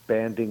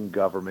expanding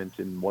government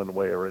in one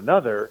way or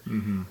another,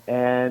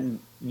 and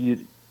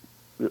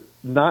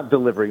not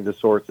delivering the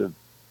sorts of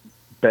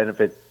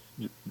benefits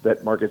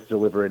that markets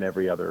deliver in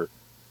every other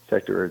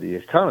sector of the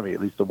economy,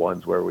 at least the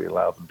ones where we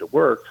allow them to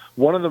work.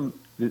 One of them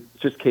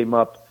just came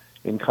up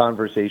in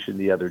conversation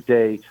the other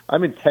day.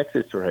 I'm in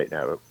Texas right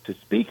now to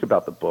speak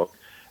about the book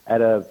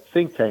at a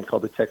think tank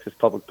called the Texas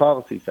Public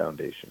Policy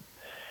Foundation.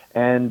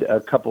 And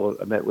I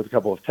met with a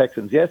couple of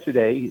Texans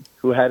yesterday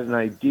who had an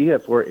idea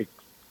for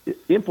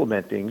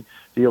implementing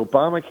the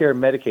Obamacare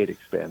Medicaid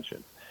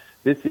expansion.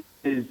 This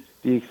is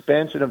the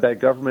expansion of that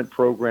government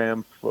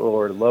program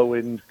for low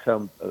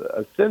income,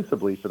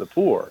 ostensibly for the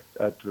poor,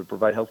 to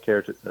provide health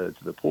care to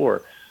the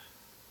poor,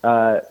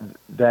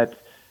 that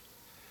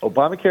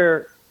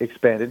Obamacare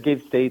expanded,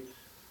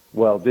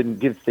 didn't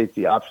give states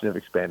the option of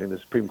expanding. The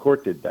Supreme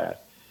Court did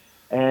that.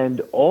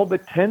 And all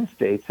but 10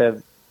 states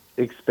have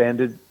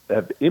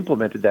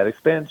implemented that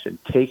expansion,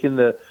 taken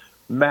the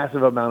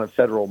massive amount of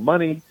federal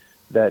money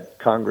that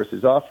Congress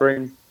is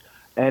offering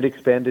and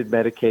expanded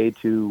Medicaid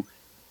to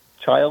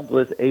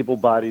childless,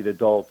 able-bodied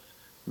adults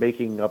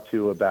making up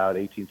to about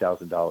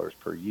 $18,000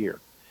 per year.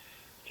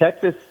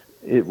 Texas,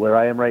 where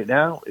I am right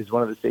now, is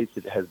one of the states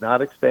that has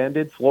not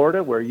expanded.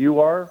 Florida, where you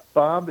are,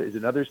 Bob, is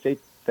another state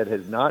that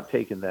has not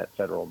taken that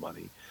federal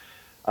money.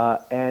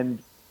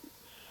 And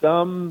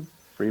some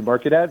free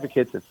market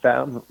advocates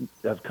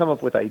have come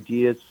up with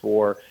ideas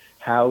for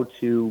how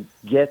to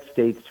get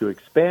states to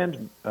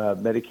expand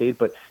Medicaid,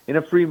 but in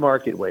a free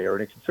market way or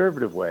in a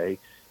conservative way.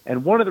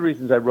 And one of the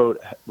reasons I wrote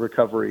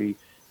Recovery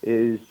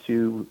is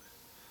to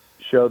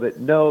show that,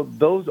 no,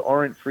 those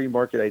aren't free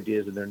market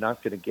ideas and they're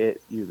not going to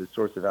get you the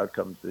sorts of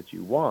outcomes that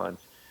you want.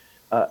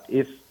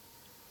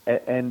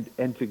 And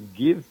to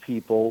give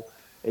people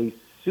a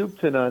soup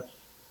to nuts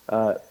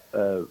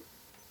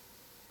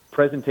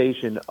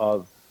presentation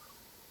of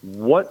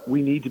what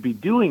we need to be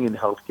doing in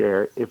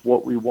healthcare if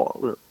what we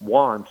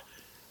want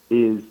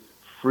is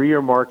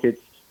freer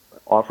markets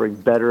offering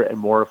better and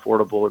more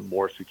affordable and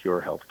more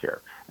secure healthcare.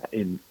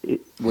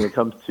 When it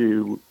comes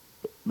to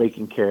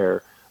making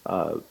care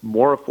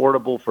more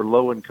affordable for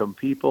low-income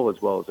people, as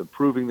well as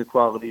improving the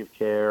quality of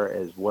care,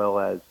 as well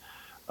as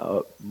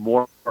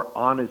more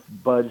honest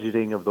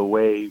budgeting of the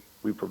way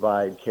we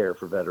provide care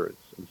for veterans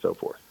and so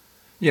forth.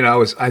 You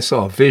know, I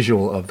saw a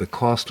visual of the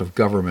cost of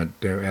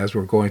government as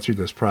we're going through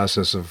this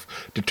process of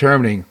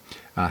determining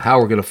how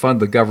we're going to fund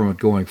the government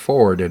going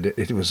forward. And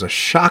it was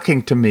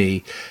shocking to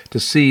me to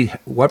see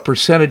what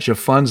percentage of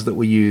funds that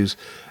we use,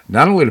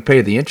 not only to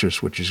pay the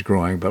interest, which is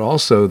growing, but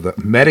also the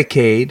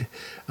Medicaid,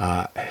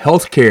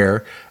 health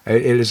care.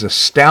 It is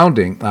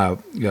astounding.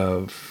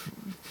 The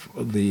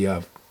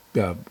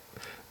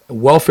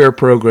welfare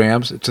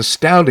programs, it's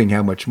astounding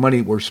how much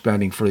money we're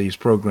spending for these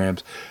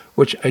programs,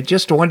 which I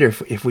just wonder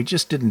if we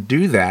just didn't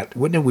do that,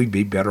 wouldn't we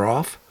be better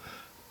off?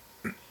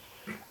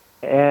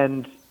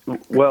 And,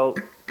 well,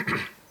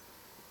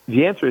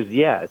 the answer is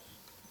yes.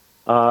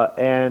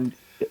 And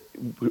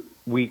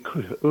we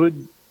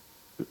could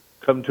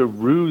come to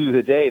rue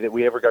the day that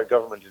we ever got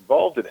government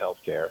involved in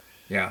healthcare.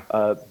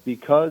 Yeah.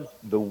 Because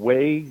the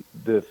way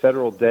the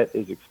federal debt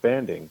is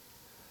expanding,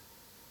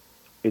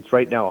 it's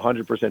right now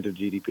 100% of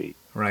GDP.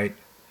 Right.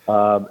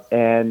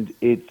 And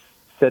it's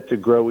set to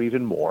grow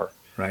even more.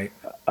 Right.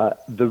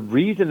 The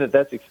reason that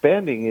that's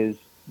expanding is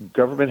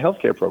government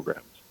healthcare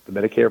programs, the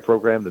Medicare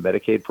program, the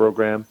Medicaid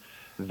program.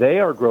 They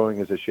are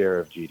growing as a share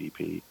of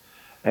GDP,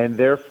 and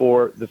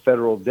therefore the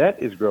federal debt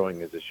is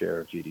growing as a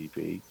share of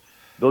GDP.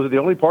 Those are the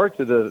only parts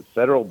of the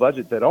federal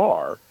budget that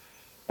are,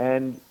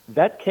 and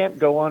that can't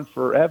go on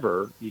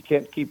forever.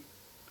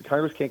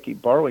 Congress can't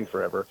keep borrowing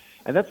forever,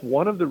 and that's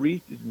one of the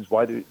reasons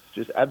why there's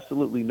just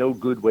absolutely no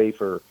good way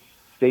for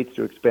states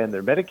to expand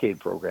their Medicaid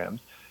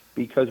programs,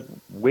 because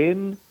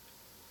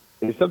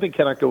if something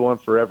cannot go on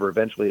forever,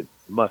 eventually it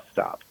must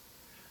stop.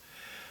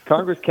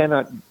 Congress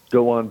cannot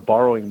go on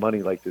borrowing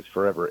money like this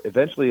forever.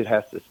 Eventually it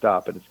has to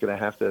stop, and it's going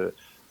to have to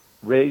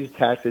raise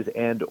taxes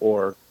and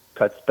or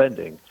cut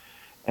spending.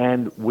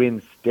 And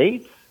when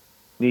states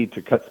need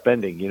to cut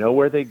spending, you know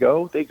where they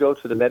go? They go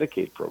to the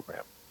Medicaid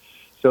program.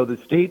 So the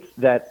states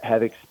that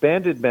have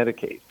expanded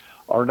Medicaid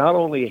are not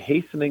only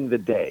hastening the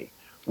day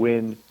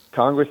when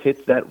Congress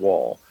hits that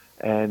wall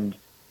and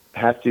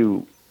has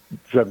to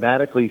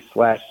dramatically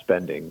slash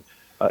spending,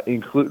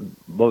 include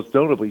most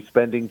notably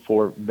spending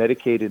for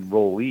Medicaid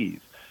enrollees.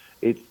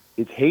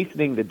 It's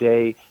hastening the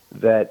day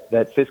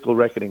that fiscal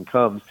reckoning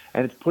comes,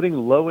 and it's putting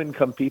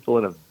low-income people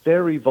in a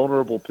very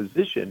vulnerable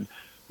position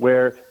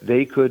where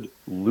they could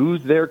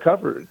lose their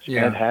coverage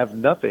and have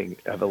nothing,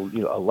 have a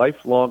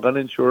lifelong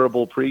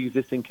uninsurable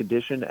pre-existing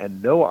condition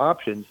and no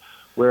options,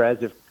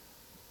 whereas if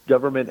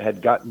government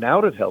had gotten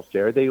out of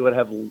healthcare, they would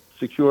have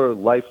secure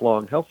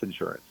lifelong health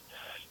insurance.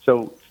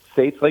 So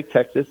states like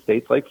Texas,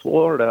 states like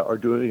Florida are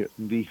doing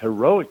the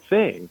heroic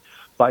thing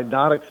by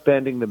not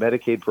expanding the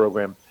Medicaid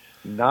program,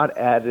 not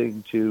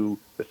adding to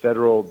the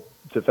federal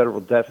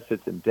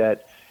deficits and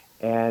debt.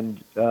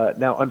 And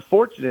now,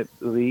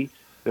 unfortunately,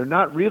 they're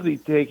not really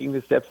taking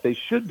the steps they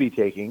should be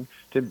taking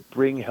to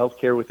bring health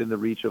care within the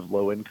reach of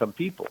low-income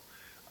people.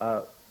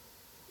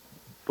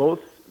 Both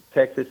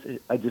Texas,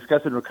 I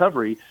discuss in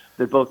Recovery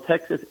that both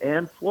Texas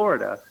and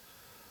Florida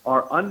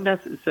are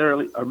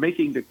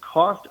making the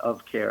cost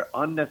of care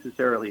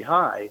unnecessarily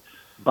high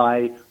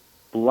by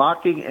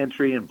blocking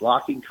entry and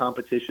blocking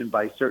competition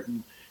by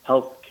certain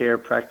health care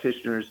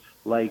practitioners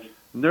like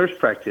nurse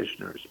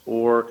practitioners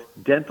or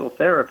dental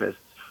therapists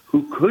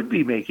who could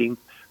be making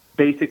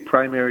basic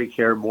primary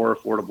care more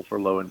affordable for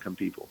low-income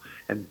people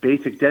and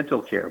basic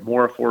dental care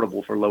more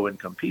affordable for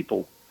low-income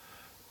people.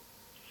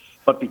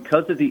 But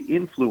because of the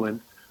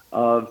influence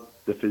of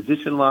the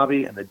physician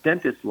lobby and the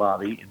dentist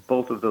lobby in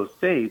both of those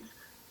states,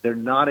 they're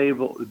not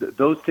able,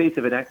 those states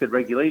have enacted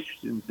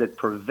regulations that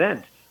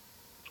prevent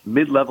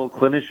mid-level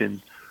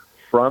clinicians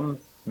from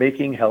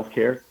making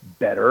healthcare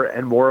better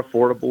and more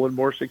affordable and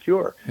more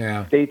secure.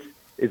 Yeah. States,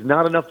 it's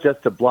not enough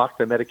just to block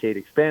the Medicaid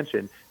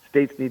expansion.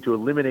 States need to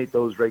eliminate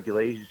those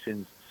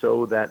regulations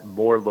so that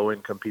more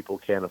low-income people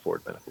can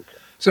afford medical care.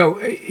 So,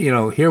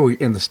 here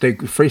in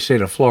the free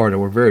state of Florida,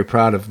 we're very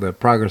proud of the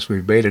progress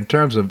we've made in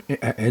terms of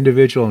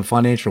individual and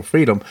financial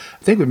freedom.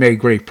 I think we've made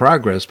great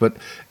progress, but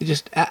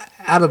just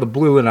out of the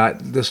blue, and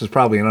this is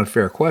probably an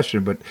unfair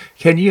question, but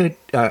can you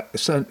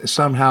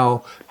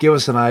somehow give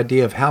us an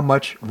idea of how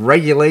much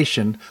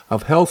regulation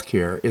of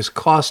healthcare is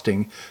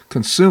costing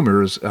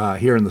consumers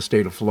here in the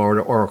state of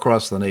Florida or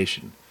across the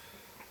nation?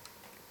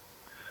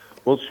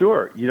 Well,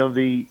 sure.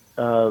 The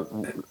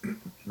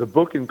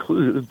book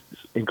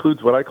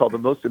includes what I call the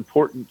most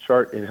important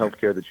chart in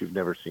healthcare that you've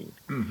never seen.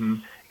 Mm-hmm.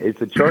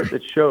 It's a chart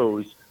that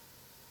shows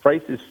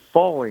prices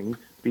falling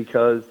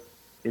because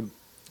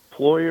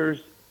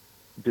employers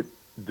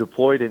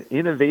deployed an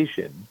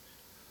innovation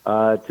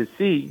to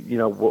see,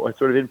 what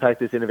sort of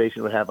impact this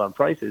innovation would have on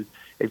prices.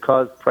 It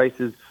caused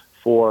prices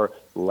for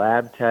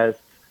lab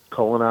tests,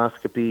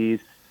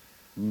 colonoscopies,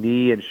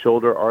 knee and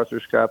shoulder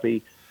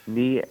arthroscopy,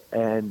 knee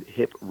and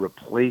hip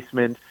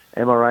replacement,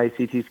 MRI,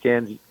 CT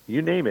scans,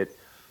 you name it.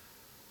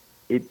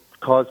 It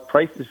caused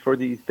prices for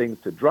these things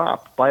to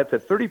drop by up to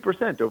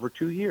 30% over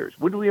 2 years.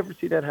 When do we ever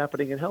see that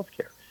happening in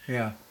healthcare?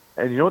 Yeah.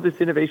 And you know what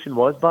this innovation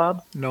was,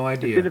 Bob? No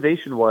idea. This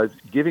innovation was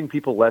giving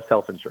people less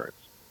health insurance.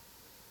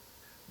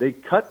 They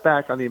cut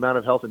back on the amount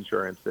of health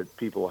insurance that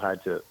people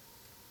had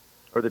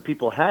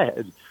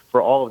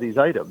for all of these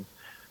items,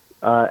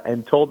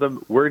 and told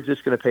them, we're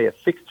just going to pay a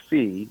fixed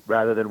fee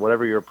rather than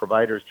whatever your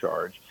providers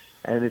charge.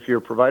 And if your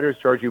providers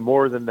charge you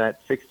more than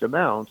that fixed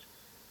amount,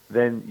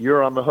 then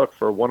you're on the hook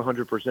for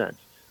 100%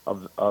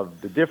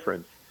 of the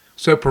difference.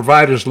 So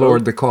providers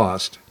lowered the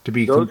cost to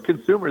be. Those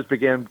consumers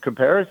began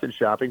comparison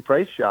shopping,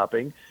 price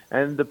shopping,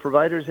 and the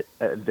providers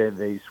then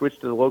they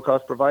switched to the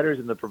low-cost providers,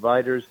 and the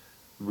providers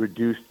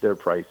reduced their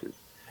prices.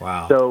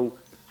 Wow. So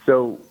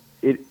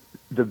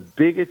the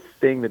biggest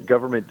thing that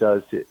government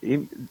does,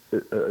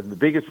 the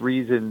biggest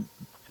reason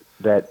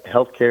that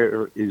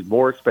healthcare is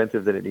more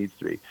expensive than it needs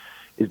to be,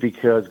 is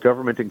because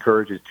government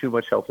encourages too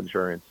much health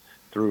insurance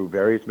through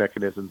various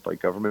mechanisms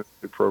like government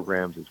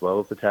programs as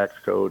well as the tax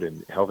code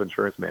and health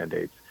insurance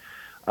mandates.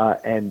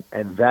 And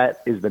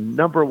that is the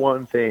number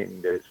one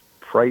thing that is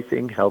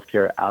pricing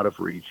healthcare out of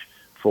reach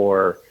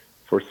for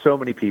so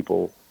many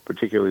people,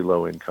 particularly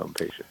low-income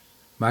patients.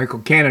 Michael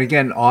Cannon,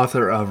 again,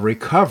 author of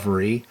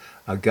Recovery,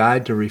 A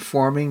Guide to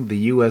Reforming the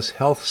U.S.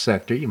 Health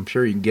Sector. I'm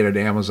sure you can get it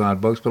at Amazon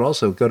Books, but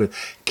also go to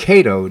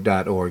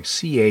cato.org,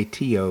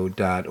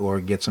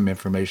 cato.org, get some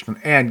information,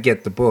 and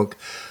get the book.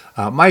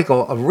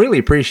 Michael, I really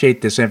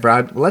appreciate this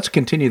info. Let's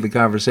continue the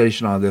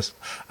conversation on this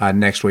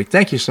next week.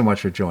 Thank you so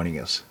much for joining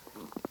us.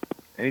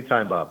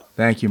 Anytime, Bob.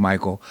 Thank you,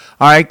 Michael.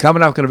 All right,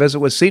 coming up, I'm going to visit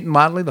with Seton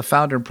Motley, the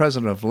founder and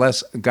president of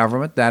Less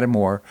Government, that and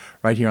more,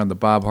 right here on The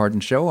Bob Harden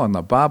Show on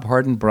the Bob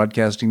Harden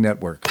Broadcasting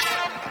Network.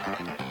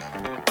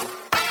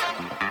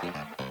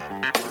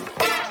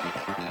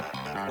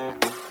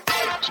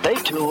 Stay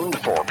tuned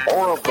for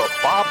more of The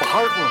Bob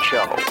Harden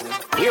Show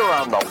here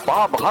on the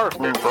Bob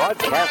Harden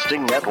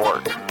Broadcasting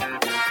Network.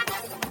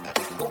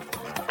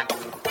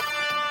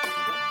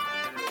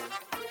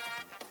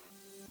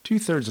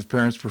 Two-thirds of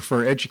parents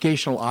prefer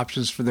educational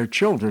options for their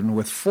children,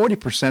 with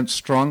 40%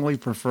 strongly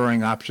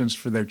preferring options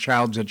for their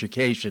child's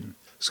education.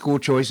 School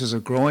choice is a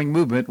growing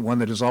movement, one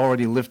that is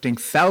already lifting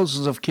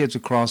thousands of kids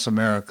across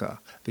America.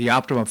 The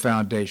Optima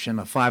Foundation,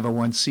 a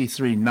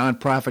 501c3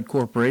 nonprofit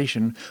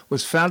corporation,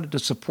 was founded to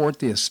support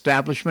the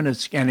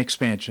establishment and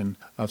expansion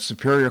of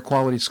superior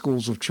quality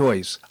schools of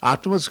choice.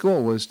 Optima's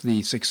goal was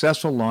the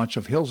successful launch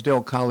of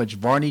Hillsdale College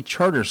Varney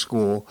Charter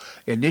School,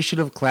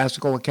 Initiative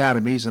Classical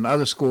Academies, and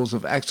other schools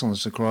of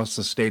excellence across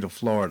the state of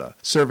Florida,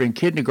 serving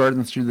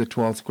kindergarten through the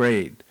 12th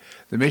grade.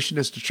 The mission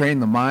is to train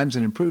the minds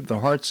and improve the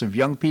hearts of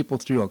young people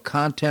through a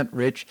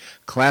content-rich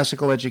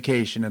classical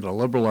education in the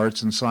liberal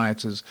arts and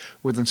sciences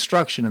with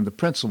instruction in the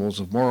principles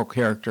of moral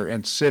character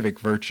and civic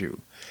virtue.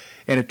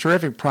 And a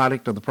terrific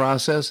product of the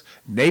process,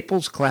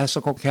 Naples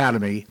Classical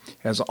Academy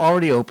has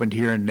already opened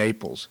here in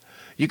Naples.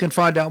 You can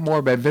find out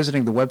more by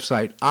visiting the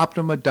website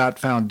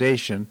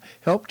optima.foundation.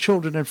 Help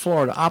children in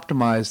Florida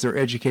optimize their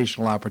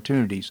educational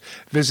opportunities.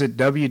 Visit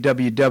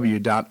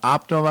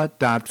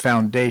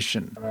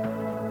www.optima.foundation.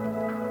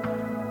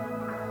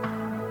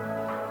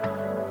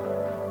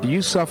 Do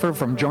you suffer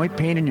from joint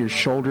pain in your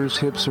shoulders,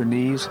 hips, or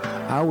knees?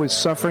 I was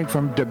suffering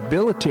from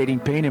debilitating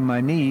pain in my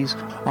knees.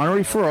 On a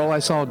referral, I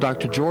saw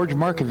Dr. George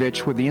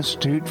Markovich with the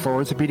Institute for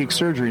Orthopedic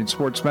Surgery and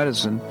Sports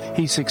Medicine.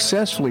 He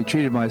successfully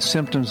treated my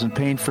symptoms and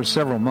pain for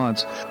several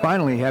months.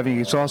 Finally, having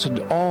exhausted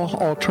all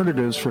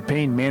alternatives for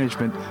pain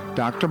management,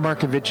 Dr.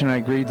 Markovich and I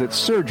agreed that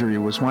surgery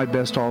was my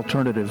best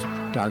alternative.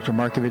 Dr.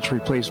 Markovich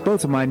replaced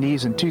both of my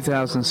knees in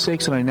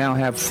 2006, and I now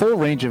have full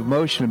range of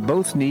motion in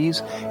both knees,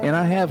 and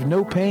I have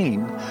no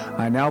pain.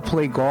 I now now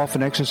play golf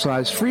and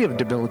exercise free of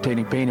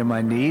debilitating pain in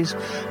my knees.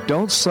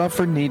 Don't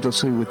suffer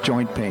needlessly with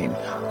joint pain.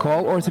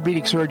 Call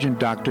orthopedic surgeon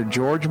Dr.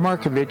 George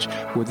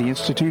Markovich with the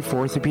Institute for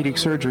Orthopedic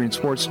Surgery and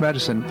Sports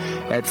Medicine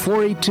at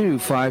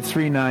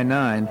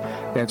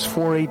 482-5399. That's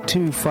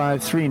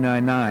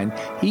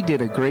 482-5399. He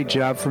did a great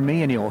job for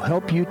me, and he'll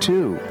help you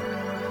too.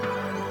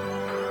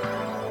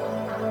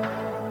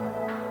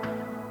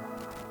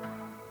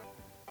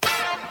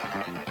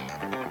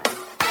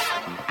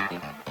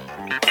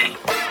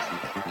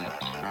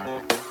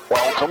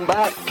 Welcome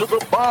back to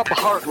the Bob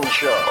Harden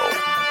Show.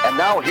 And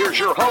now here's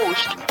your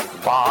host,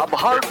 Bob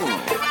Harden.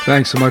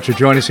 Thanks so much for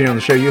joining us here on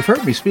the show. You've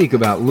heard me speak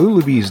about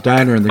Lulabee's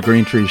Diner in the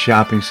Green Tree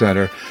Shopping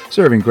Center,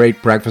 serving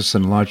great breakfasts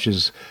and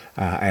lunches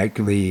at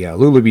the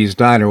Lulabee's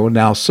Diner. Well,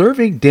 now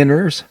serving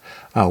dinners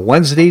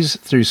Wednesdays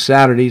through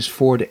Saturdays,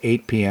 4 to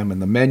 8 p.m.,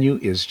 and the menu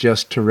is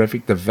just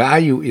terrific. The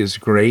value is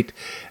great.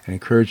 I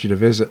encourage you to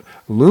visit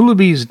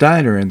Lulabee's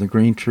Diner in the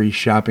Green Tree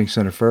Shopping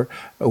Center for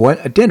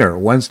a dinner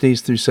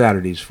Wednesdays through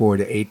Saturdays, 4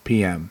 to 8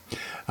 p.m.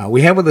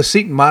 We have with us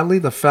Seton Motley,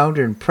 the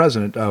founder and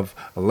president of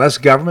Less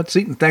Government.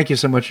 Seton, thank you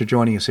so much for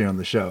joining us here on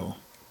the show.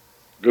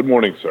 Good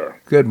morning, sir.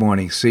 Good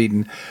morning,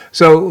 Seton.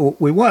 So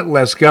we want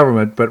less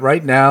government, but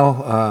right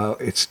now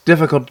it's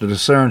difficult to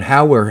discern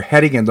how we're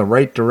heading in the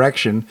right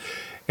direction.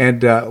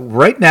 And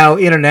right now,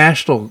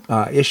 international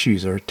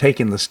issues are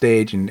taking the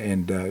stage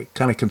and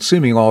kind of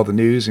consuming all the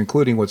news,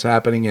 including what's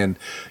happening in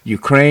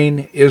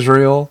Ukraine,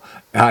 Israel,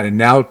 and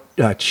now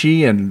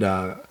Xi and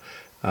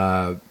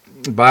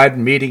Biden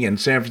meeting in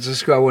San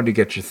Francisco. I wanted to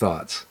get your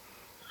thoughts.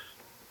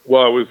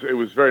 Well, it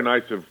was very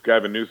nice of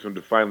Gavin Newsom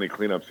to finally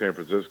clean up San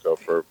Francisco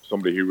for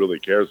somebody he really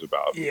cares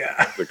about.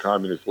 Yeah, the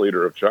communist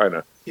leader of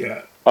China.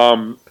 Yeah.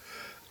 No,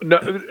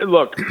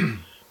 look,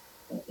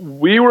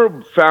 we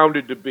were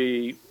founded to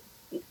be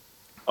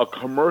a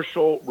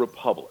commercial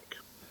republic,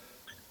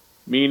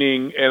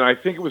 meaning, and I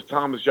think it was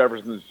Thomas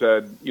Jefferson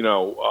said,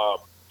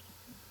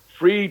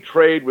 free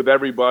trade with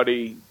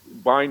everybody,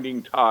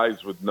 binding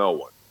ties with no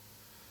one.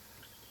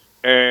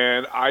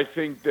 And I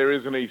think there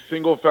isn't a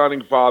single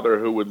founding father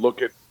who would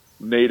look at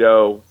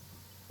NATO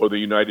or the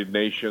United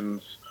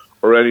Nations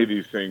or any of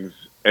these things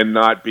and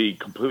not be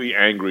completely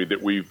angry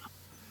that we've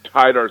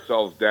tied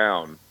ourselves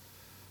down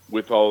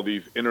with all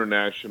these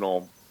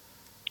international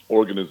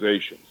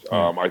organizations.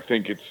 I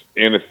think it's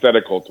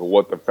antithetical to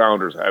what the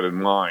founders had in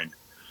mind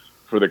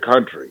for the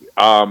country.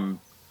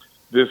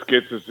 This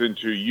gets us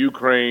into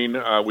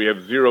Ukraine. We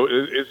have zero.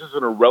 This is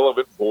an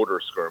irrelevant border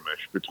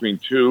skirmish between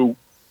two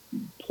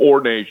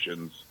poor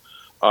nations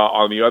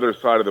on the other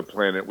side of the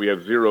planet. We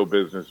have zero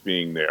business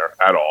being there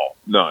at all.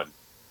 None.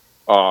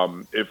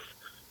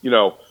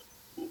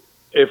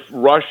 If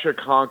Russia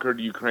conquered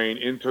Ukraine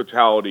in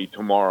totality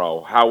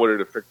tomorrow, how would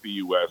it affect the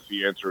U.S.?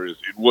 The answer is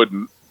it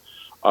wouldn't.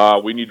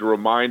 We need to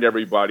remind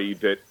everybody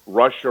that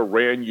Russia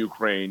ran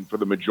Ukraine for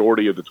the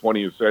majority of the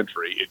 20th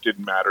century. It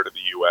didn't matter to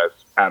the U.S.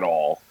 at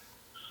all.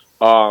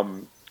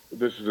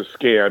 This is a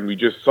scam. We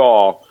just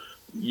saw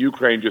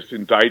Ukraine just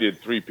indicted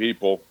 3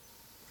 people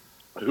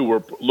who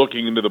were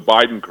looking into the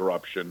Biden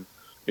corruption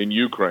in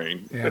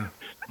Ukraine. Yeah.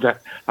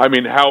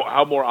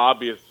 How more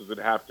obvious does it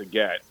have to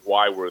get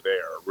why we're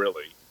there,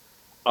 really?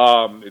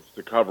 It's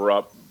to cover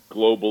up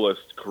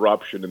globalist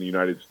corruption in the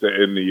United States,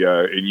 in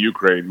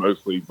Ukraine,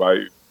 mostly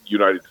by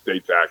United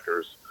States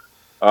actors,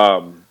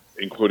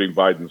 including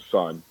Biden's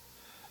son.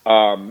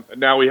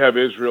 Now we have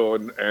Israel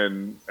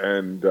and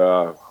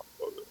the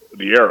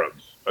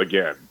Arabs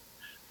again.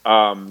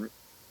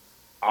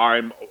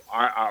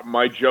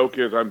 My joke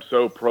is I'm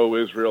so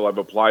pro-Israel I've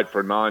applied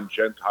for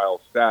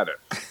non-Gentile status.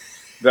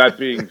 That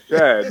being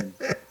said,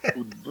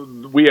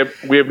 we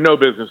have no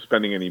business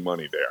spending any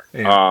money there.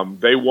 Yeah.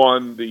 They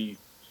won the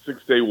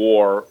 6-day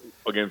war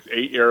against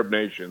 8 Arab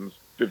nations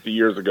 50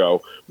 years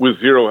ago with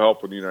zero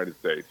help from the United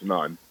States,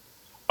 none.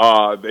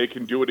 They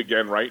can do it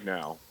again right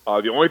now.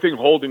 The only thing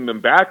holding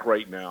them back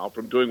right now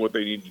from doing what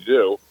they need to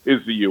do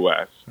is the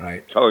U.S.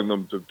 Right. Telling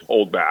them to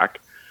hold back.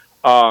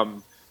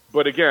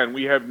 But again,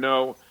 we have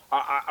no.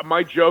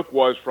 My joke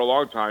was for a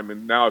long time,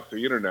 and now it's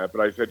the internet.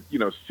 But I said,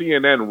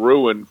 CNN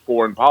ruined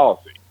foreign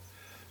policy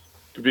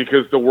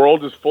because the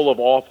world is full of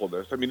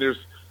awfulness. I mean,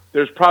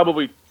 there's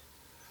probably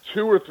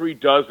 2 or 3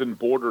 dozen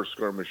border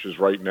skirmishes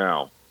right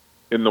now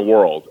in the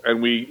world,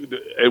 and we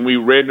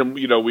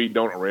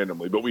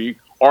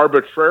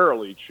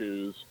arbitrarily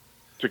choose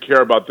to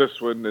care about this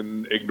one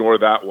and ignore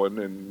that one,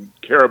 and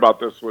care about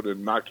this one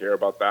and not care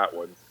about that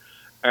one,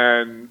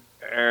 and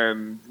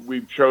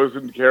we've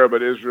chosen to care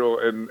about Israel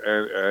and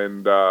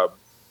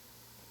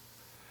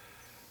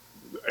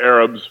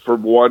Arabs for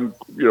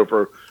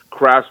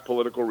crass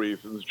political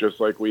reasons, just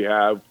like we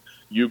have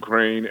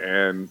Ukraine,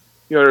 and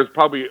there's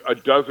probably a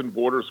dozen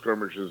border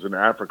skirmishes in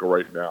Africa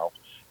right now.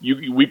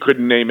 We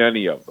couldn't name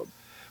any of them.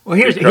 Well,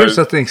 here's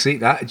the thing.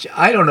 See,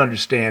 I don't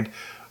understand.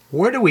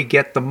 Where do we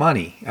get the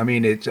money? I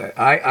mean, it's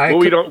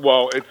we don't.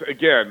 Well, it's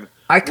again.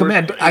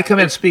 I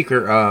commend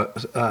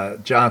Speaker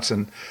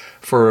Johnson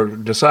for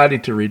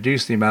deciding to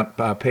reduce the amount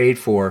paid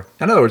for.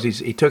 In other words,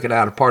 he took it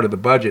out of part of the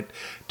budget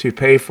to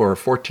pay for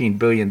 $14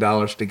 billion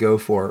to go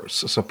for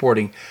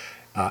supporting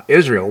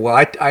Israel. Well,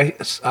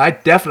 I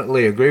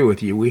definitely agree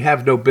with you. We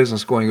have no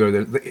business going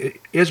over there.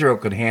 Israel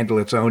could handle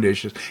its own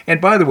issues. And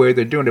by the way,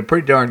 they're doing a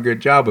pretty darn good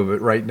job of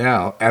it right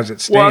now as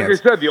it stands. Well, like I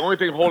said, the only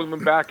thing holding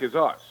them back is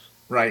us.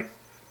 Right.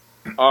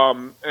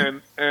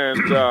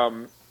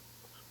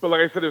 But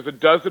like I said, there's a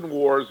dozen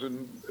wars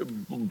and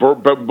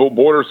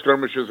border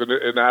skirmishes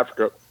in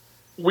Africa.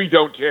 We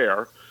don't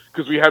care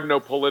because we have no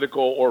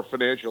political or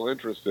financial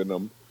interest in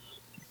them.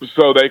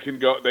 So they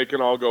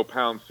can all go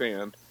pound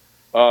sand.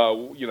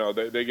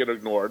 They get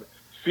ignored.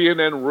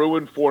 CNN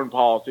ruined foreign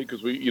policy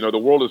because the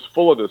world is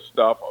full of this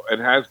stuff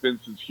and has been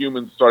since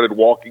humans started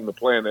walking the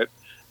planet,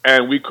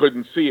 and we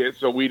couldn't see it,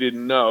 so we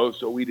didn't know,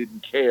 so we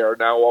didn't care.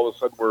 Now all of a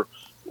sudden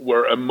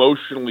we're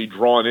emotionally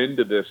drawn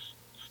into this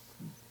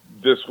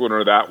one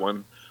or that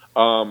one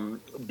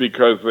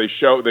because they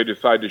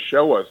decide to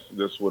show us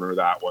this one or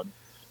that one.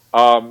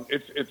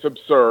 It's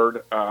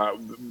absurd.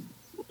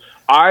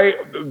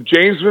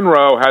 James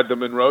Monroe had the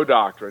Monroe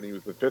Doctrine. He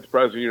was the 5th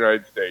president of the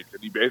United States,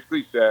 and he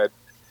basically said,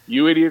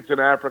 "You idiots in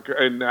Africa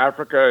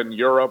and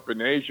Europe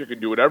and Asia can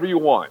do whatever you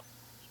want,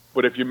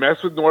 but if you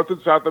mess with North and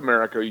South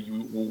America,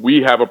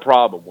 we have a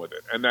problem with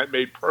it." And that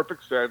made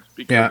perfect sense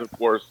because, of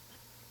course,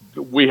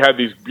 we have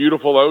these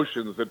beautiful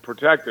oceans that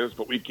protect us,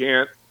 but we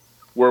can't.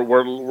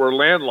 We're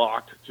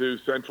landlocked to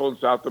Central and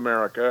South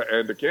America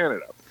and to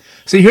Canada.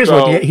 See, here's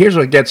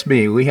what gets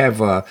me. We have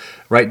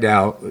right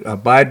now a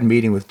Biden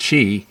meeting with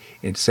Xi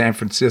in San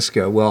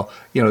Francisco. Well,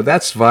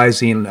 that's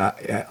Visine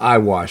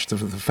eyewash. The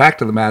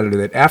fact of the matter is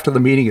that after the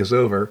meeting is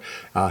over,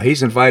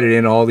 he's invited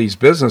in all these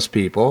business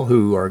people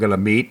who are going to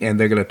meet, and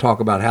they're going to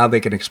talk about how they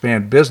can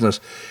expand business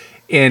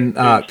in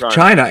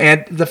China.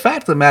 And the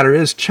fact of the matter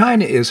is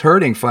China is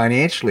hurting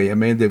financially. I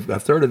mean, a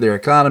third of their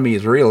economy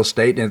is real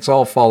estate, and it's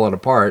all falling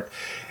apart.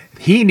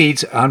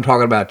 I'm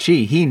talking about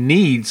Xi, he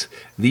needs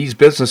these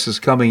businesses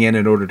coming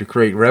in order to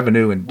create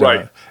revenue and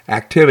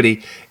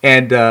activity.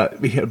 And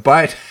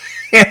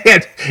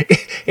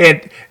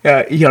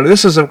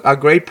this is a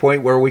great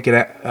point where we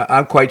could.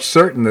 I'm quite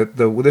certain that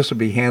this would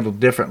be handled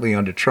differently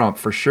under Trump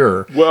for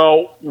sure.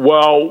 Well,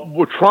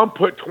 Trump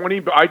put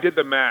I did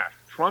the math.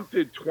 Trump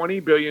did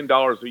 $20 billion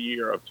a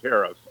year of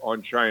tariffs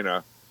on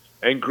China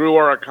and grew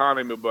our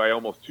economy by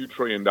almost $2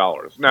 trillion.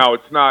 Now,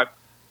 it's not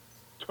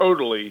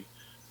totally,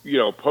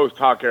 post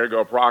hoc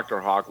ergo propter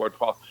hoc,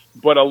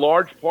 but a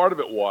large part of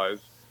it was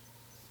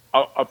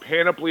a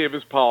panoply of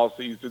his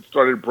policies that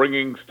started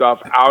bringing stuff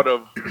out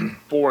of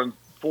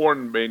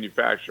foreign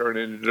manufacture and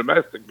into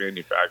domestic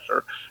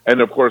manufacture.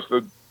 And, of course,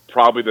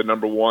 probably the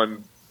number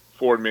one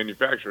foreign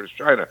manufacturer is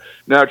China.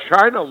 Now,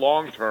 China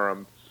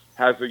long-term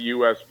has a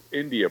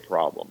U.S.-India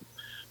problem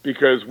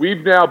because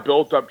we've now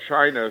built up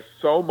China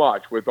so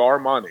much with our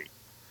money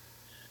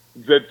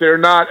that they're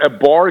not a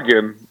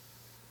bargain.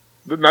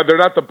 They're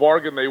not the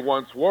bargain they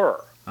once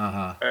were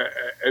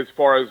as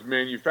far as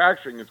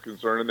manufacturing is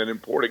concerned and then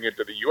importing it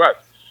to the U.S.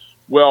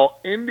 Well,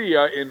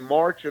 India in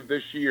March of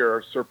this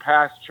year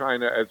surpassed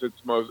China as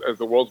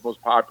the world's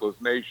most populous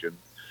nation.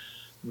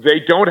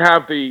 They don't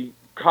have the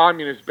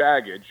communist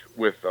baggage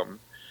with them.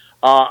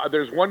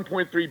 There's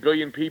 1.3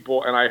 billion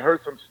people, and I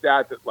heard some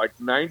stat that like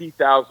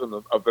 90,000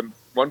 of the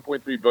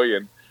 1.3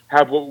 billion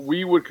have what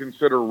we would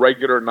consider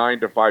regular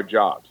 9-to-5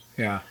 jobs.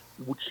 Yeah.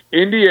 Which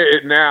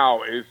India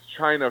now is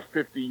China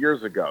 50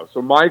 years ago.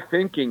 So my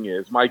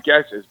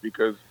guess is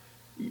because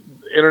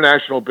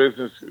international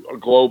business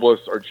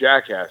globalists are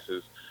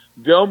jackasses,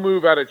 they'll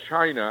move out of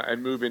China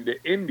and move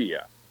into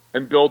India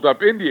and build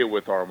up India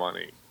with our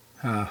money.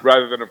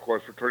 Rather than, of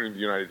course, returning to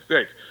the United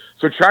States.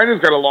 So China's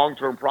got a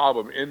long-term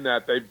problem in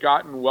that they've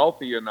gotten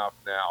wealthy enough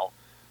now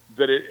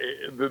that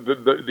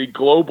the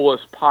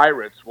globalist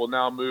pirates will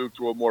now move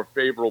to a more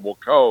favorable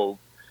cove,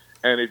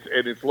 and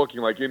it's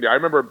looking like India. I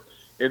remember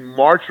in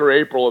March or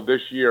April of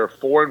this year,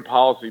 Foreign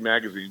Policy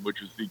magazine,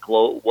 which is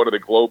one of the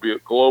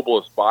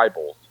globalist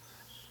Bibles,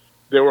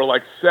 there were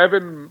like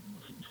 7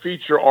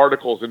 feature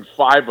articles, and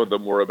 5 of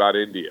them were about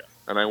India.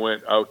 And I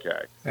went,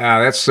 okay.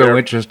 That's so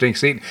interesting.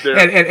 See,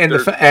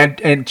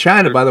 and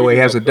China, by the way,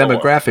 has a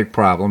demographic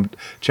problem.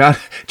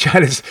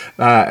 China's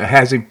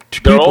has people.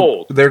 They're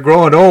old. They're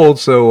growing old,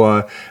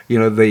 so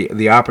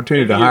the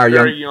opportunity to hire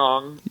very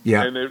young.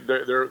 Yeah, and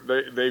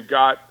they've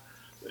got.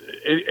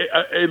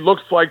 It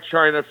looks like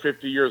China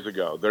 50 years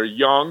ago. They're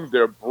young.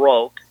 They're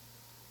broke.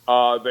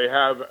 They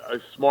have a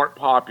smart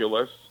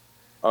populace,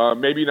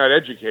 maybe not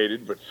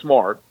educated, but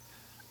smart,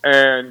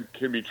 and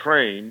can be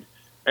trained.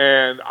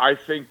 And I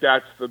think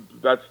that's the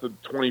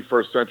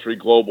 21st century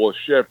globalist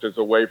shift is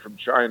away from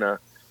China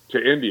to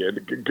India.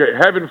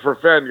 Heaven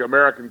forfend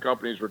American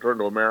companies return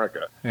to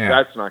America. Yeah.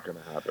 That's not going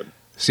to happen.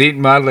 Seton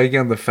Motley,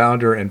 again, the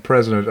founder and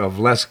president of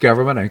Less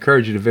Government. I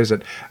encourage you to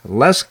visit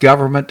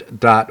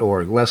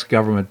lessgovernment.org,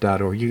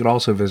 lessgovernment.org. You can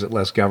also visit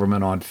Less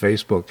Government on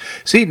Facebook.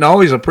 Seton,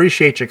 always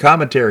appreciate your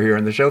commentary here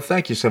on the show.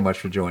 Thank you so much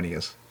for joining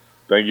us.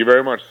 Thank you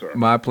very much, sir.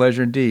 My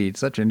pleasure indeed.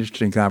 Such an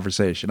interesting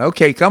conversation.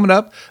 Okay, coming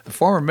up, the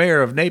former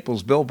mayor of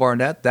Naples, Bill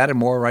Barnett. That and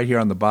more right here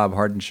on The Bob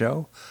Harden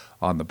Show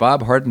on the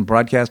Bob Harden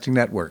Broadcasting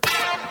Network.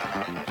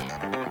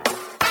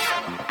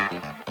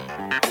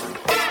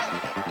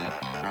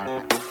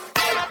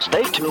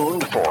 Stay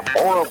tuned for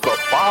more of The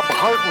Bob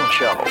Harden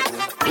Show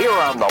here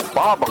on the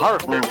Bob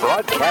Harden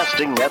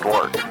Broadcasting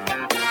Network.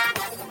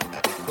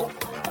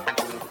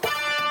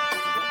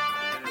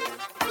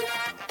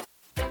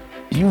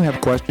 You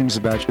have questions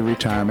about your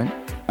retirement?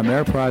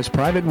 Ameriprise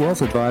Private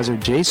Wealth Advisor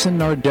Jason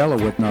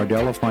Nardella with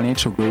Nardella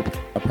Financial Group,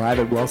 a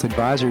private wealth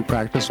advisory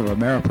practice of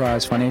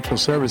Ameriprise Financial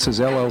Services,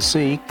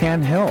 LLC,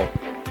 can help.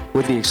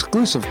 With the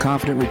exclusive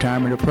Confident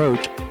Retirement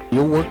Approach,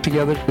 you'll work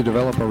together to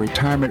develop a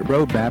retirement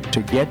roadmap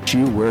to get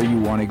you where you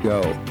want to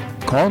go.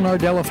 Call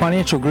Nardella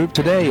Financial Group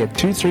today at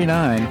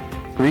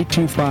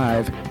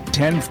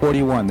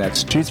 239-325-1041.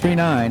 That's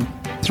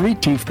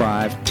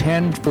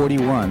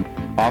 239-325-1041.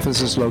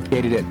 Office is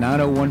located at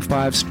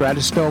 9015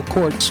 Stratistel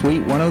Court,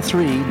 Suite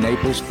 103,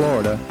 Naples,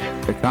 Florida.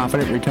 The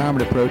Confident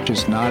Retirement Approach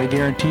is not a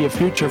guarantee of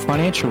future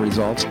financial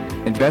results.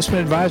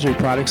 Investment advisory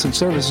products and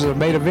services are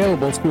made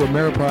available through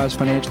Ameriprise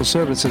Financial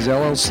Services,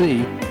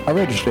 LLC, a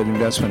registered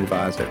investment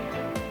advisor.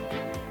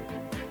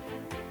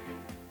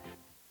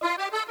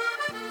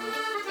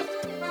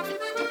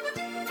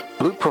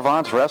 Blue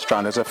Provence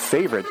Restaurant is a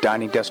favorite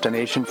dining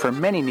destination for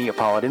many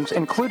Neapolitans,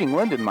 including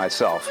Linda and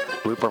myself.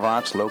 Blue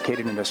Provence,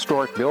 located in a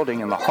historic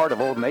building in the heart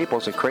of Old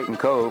Naples at Creighton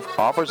Cove,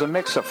 offers a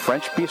mix of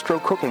French bistro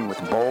cooking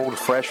with bold,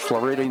 fresh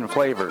Floridian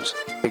flavors.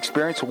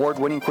 Experience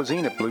award-winning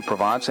cuisine at Blue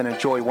Provence and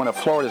enjoy one of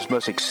Florida's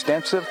most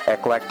extensive,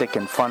 eclectic,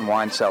 and fun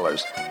wine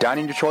cellars.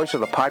 Dining your choice of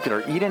the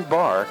popular Eat-In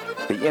Bar,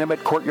 the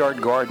intimate Courtyard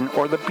Garden,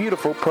 or the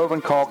beautiful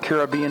Provencal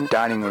Caribbean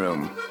Dining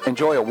Room.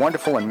 Enjoy a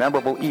wonderful and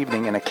memorable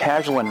evening in a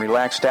casual and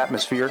relaxed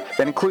atmosphere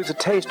that includes a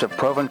taste of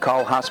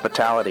Provencal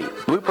hospitality.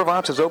 Blue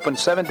Provence is open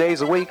 7 days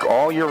a week,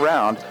 all year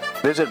round.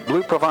 Visit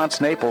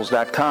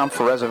BlueProvenceNaples.com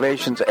for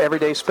reservations,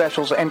 everyday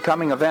specials, and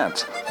coming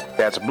events.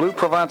 That's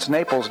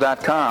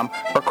BlueProvenceNaples.com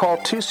or call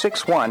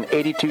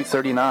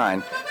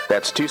 261-8239.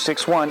 That's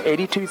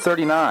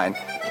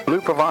 261-8239. Blue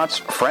Provence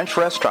French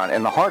Restaurant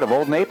in the heart of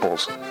Old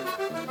Naples.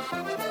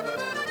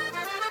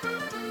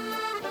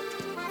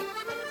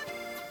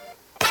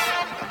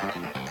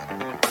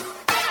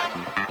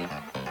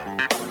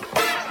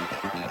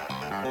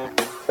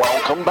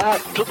 Welcome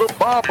back to the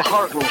Bob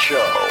Harden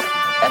Show.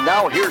 And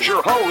now here's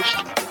your host,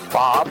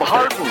 Bob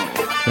Harden.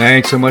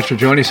 Thanks so much for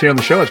joining us here on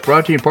the show. It's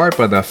brought to you in part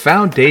by the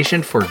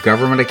Foundation for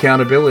Government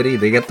Accountability.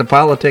 They get the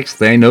politics.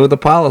 They know the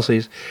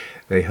policies.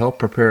 They help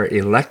prepare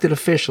elected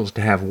officials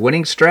to have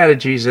winning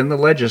strategies in the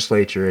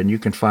legislature. And you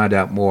can find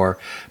out more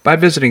by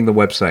visiting the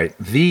website,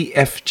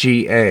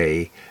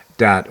 thefga.org.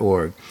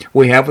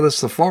 We have with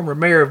us the former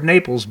mayor of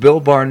Naples, Bill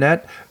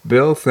Barnett.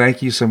 Bill,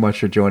 thank you so much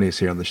for joining us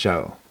here on the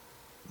show.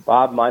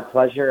 Bob, my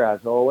pleasure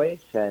as always,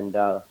 and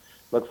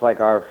looks like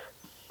our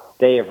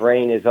day of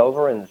rain is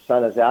over and the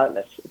sun is out, and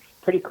it's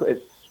pretty cool.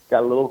 It's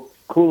got a little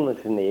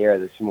coolness in the air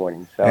this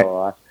morning,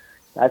 so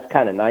that's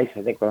kind of nice.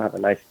 I think we'll have a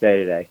nice day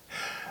today.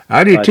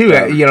 I do too.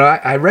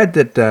 I read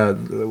that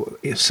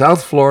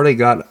South Florida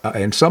got,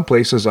 in some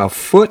places, a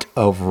foot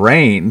of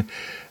rain.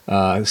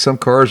 Some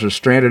cars are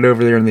stranded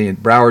over there in the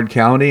Broward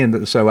County,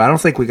 and so I don't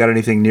think we got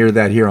anything near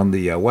that here on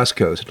the west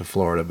coast of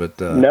Florida. But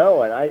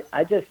no, and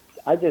I just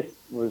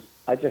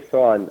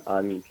saw on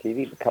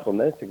TV a couple of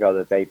minutes ago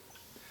that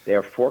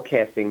they're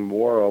forecasting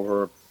more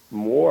over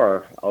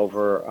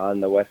on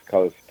the west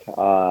coast.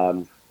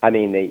 The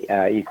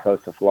east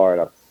coast of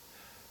Florida.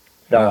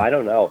 So I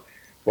don't know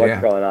what's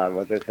going on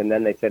with this. And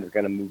then they said it's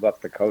going to move up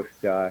the coast.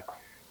 So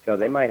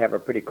they might have a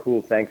pretty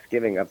cool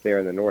Thanksgiving up there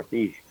in the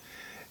Northeast.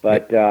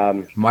 But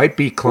might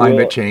be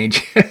climate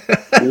change.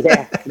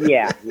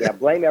 yeah.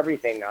 Blame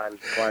everything on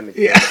climate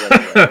change.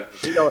 Yeah.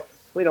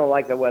 We don't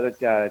like the weather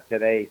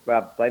today.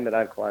 Well, blame it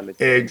on climate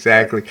change.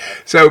 Exactly.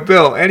 So,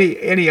 Bill, any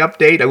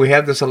update? We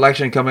have this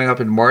election coming up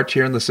in March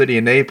here in the city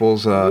of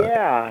Naples.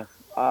 Well,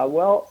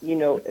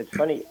 it's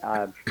funny.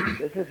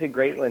 This is a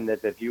great one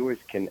that the viewers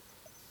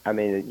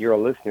your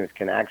listeners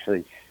can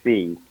actually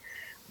see.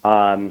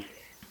 On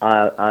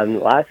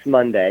last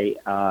Monday,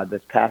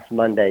 this past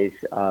Monday's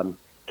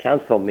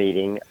council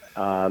meeting,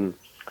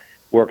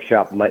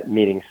 workshop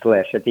meeting /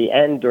 at the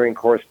end during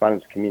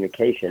correspondence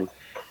communication,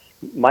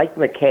 Mike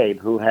McCabe,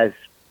 who has,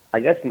 I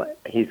guess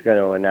he's going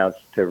to announce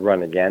to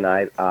run again.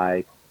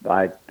 I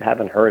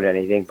haven't heard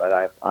anything,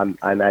 but I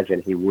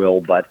imagine he will.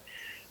 But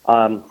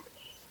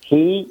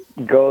he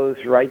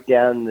goes right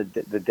down the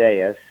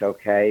dais,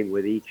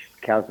 with each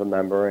council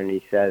member, and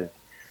he says,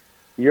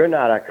 "You're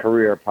not a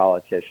career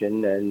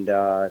politician," and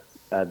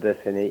this,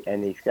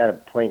 and he's got a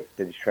point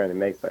that he's trying to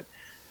make. But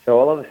so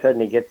all of a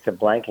sudden he gets to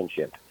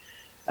Blankenship,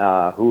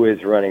 who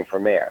is running for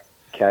mayor,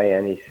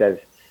 and he says,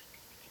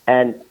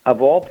 "And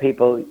of all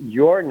people,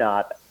 you're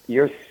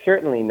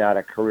certainly not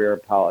a career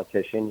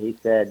politician." He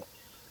said,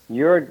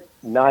 you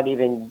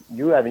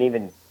haven't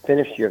even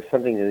finished you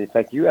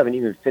haven't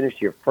even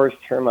finished your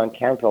first term on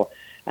council,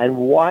 And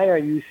why are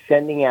you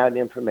sending out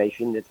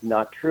information that's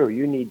not true?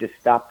 You need to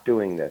stop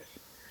doing this.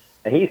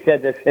 And he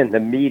said this in the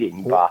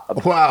meeting,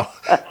 Bob. Wow.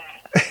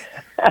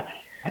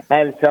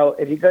 And so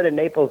if you go to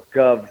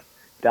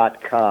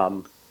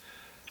naplesgov.com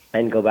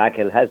and go back,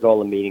 it has all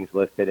the meetings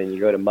listed, and you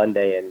go to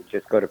Monday and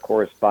just go to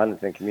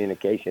correspondence and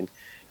communication,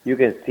 you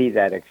can see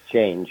that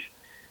exchange.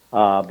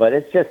 But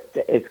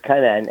it's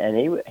kind of,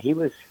 and he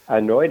was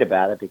annoyed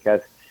about it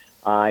because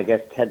I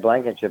guess Ted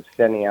Blankenship's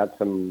sending out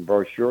some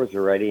brochures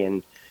already,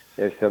 and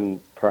there's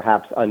some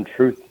perhaps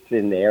untruths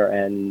in there,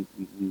 and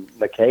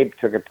McCabe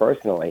took it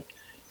personally.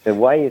 Said,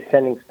 why are you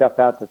sending stuff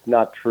out that's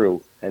not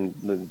true? And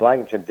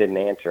Blankenship didn't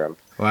answer him.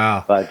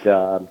 Wow. But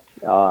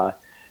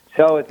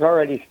so it's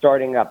already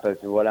starting up,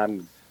 is what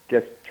I'm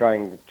just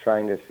trying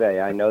to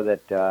say. I know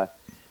that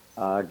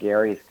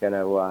Gary's going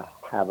to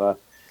have an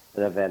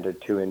event or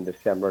two in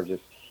December.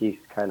 Just he's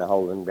kind of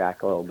holding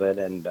back a little bit,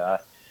 and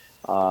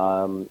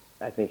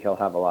I think he'll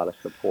have a lot of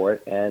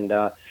support. And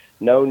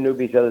no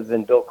newbies other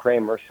than Bill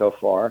Kramer so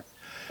far.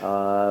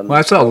 Well,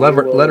 I saw a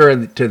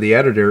letter to the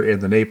editor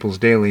in the Naples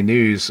Daily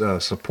News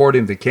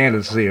supporting the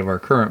candidacy of our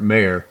current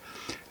mayor.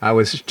 I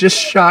was just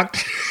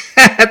shocked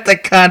at the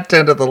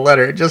content of the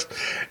letter. Just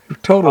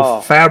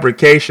total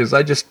fabrications.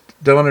 I just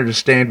don't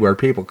understand where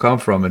people come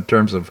from in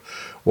terms of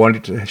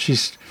wanting to.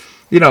 She's,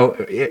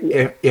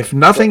 if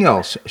nothing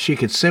else, she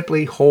could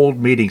simply hold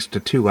meetings to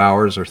 2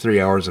 hours or 3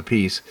 hours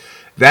apiece.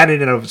 That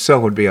in and of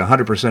itself would be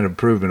 100%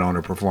 improvement on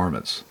her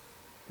performance.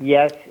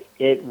 Yes,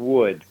 it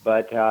would.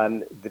 But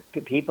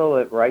the people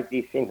that write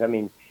these things, I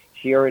mean,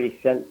 she already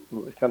sent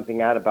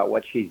something out about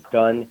what she's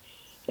done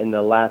in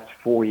the last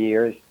 4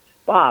 years.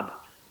 Bob,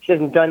 she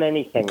hasn't done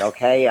anything,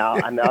 okay?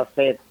 I'll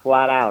say it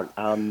flat out.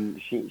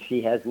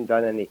 She hasn't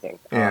done anything.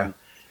 Yeah.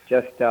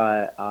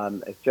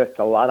 It's just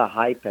a lot of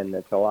hype, and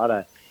it's a lot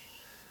of.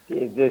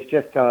 There's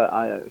just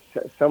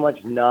so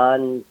much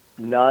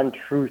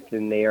non-truth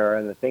in there,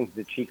 and the things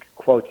that she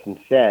quotes and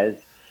says,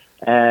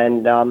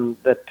 and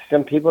that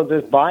some people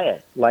just buy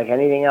it like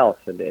anything else.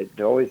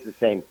 It's always the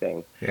same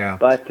thing. Yeah.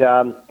 But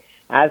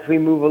as we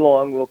move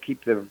along, we'll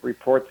keep the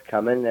reports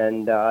coming,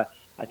 and I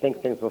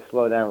think things will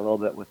slow down a little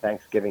bit with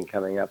Thanksgiving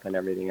coming up and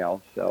everything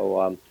else.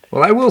 So,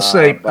 well, I will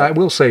say,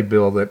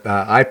 Bill, that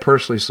I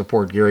personally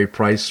support Gary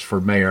Price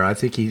for mayor. I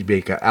think he'd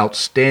be an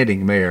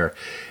outstanding mayor.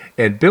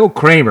 And Bill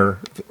Kramer,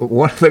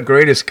 one of the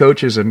greatest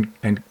coaches in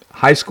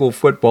high school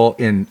football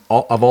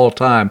of all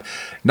time,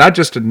 not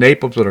just in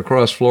Naples but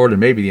across Florida and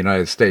maybe the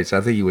United States.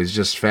 I think he was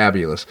just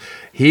fabulous.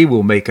 He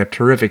will make a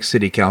terrific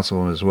city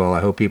councilman as well.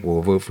 I hope people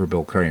will vote for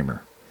Bill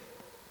Kramer.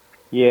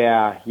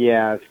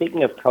 Yeah.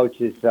 Speaking of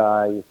coaches,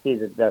 you see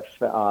that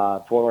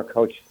former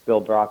coach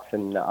Bill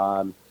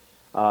Broxson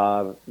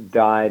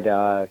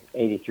died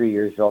 83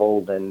 years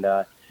old, and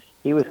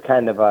he was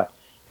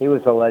he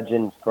was a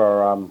legend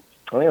for I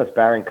think it was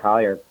Barron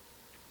Collier,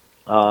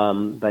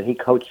 but he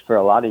coached for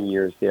a lot of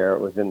years there.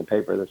 It was in the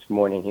paper this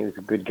morning. He was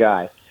a good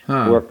guy.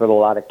 Huh. Worked with a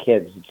lot of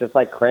kids, just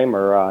like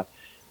Kramer.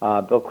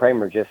 Bill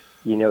Kramer just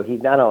he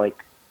not only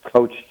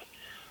coached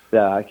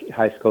the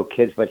high school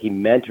kids, but he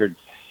mentored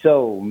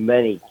so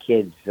many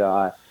kids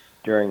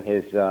during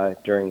his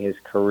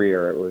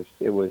career.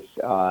 It was.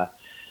 I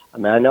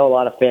mean, I know a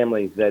lot of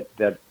families that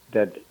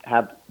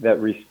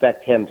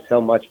respect him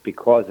so much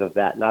because of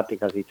that. Not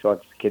because he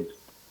taught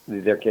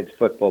their kids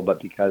football,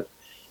 but because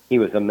he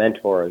was a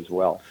mentor as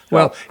well. So,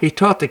 well, he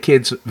taught the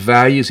kids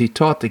values. He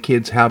taught the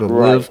kids how to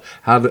live,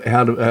 how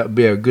to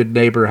be a good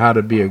neighbor, how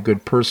to be a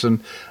good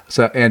person.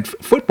 So, and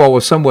football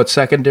was somewhat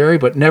secondary,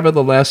 but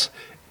nevertheless,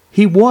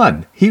 he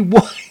won. He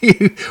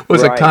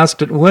was a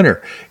constant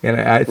winner.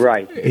 And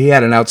he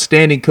had an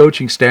outstanding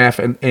coaching staff,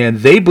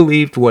 and they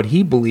believed what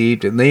he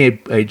believed, and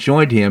they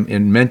joined him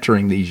in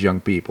mentoring these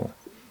young people.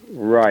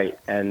 Right.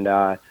 And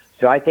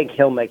so I think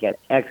he'll make an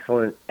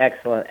excellent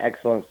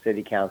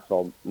city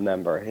council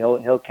member.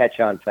 He'll catch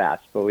on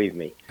fast, believe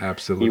me.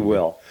 Absolutely. He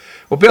will.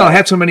 Well, Bill, I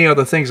had so many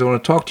other things I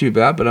want to talk to you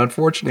about, but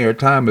unfortunately our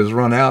time has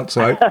run out.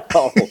 So okay.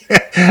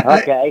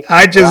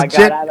 I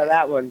got out of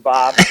that one,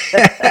 Bob.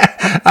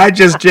 I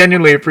just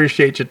genuinely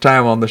appreciate your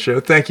time on the show.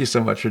 Thank you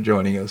so much for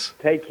joining us.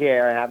 Take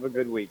care and have a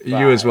good week. Bye.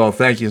 You as well.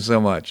 Thank you so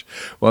much.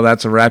 Well,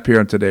 that's a wrap here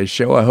on today's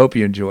show. I hope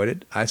you enjoyed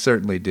it. I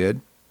certainly did.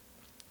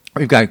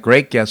 We've got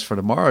great guests for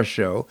tomorrow's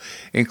show,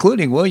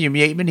 including William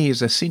Yateman.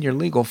 He's a senior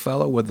legal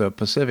fellow with the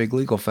Pacific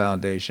Legal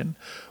Foundation.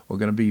 We're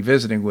going to be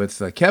visiting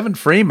with Kevin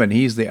Freeman.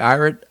 He's the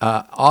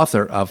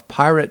author of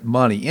Pirate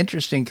Money.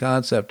 Interesting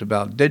concept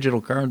about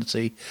digital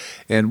currency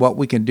and what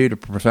we can do to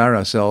prevent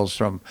ourselves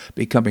from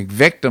becoming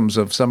victims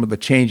of some of the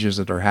changes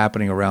that are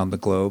happening around the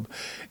globe.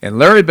 And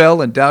Larry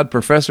Bell, endowed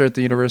professor at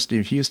the University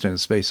of Houston in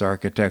space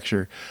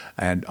architecture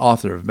and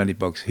author of many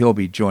books, he'll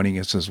be joining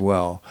us as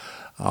well.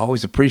 I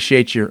always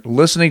appreciate your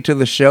listening to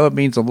the show. It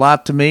means a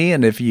lot to me.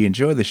 And if you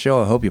enjoy the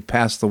show, I hope you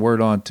pass the word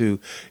on to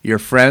your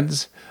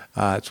friends.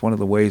 It's one of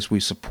the ways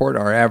we support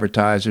our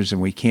advertisers, and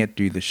we can't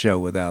do the show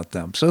without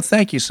them. So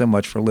thank you so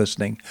much for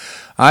listening.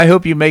 I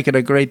hope you make it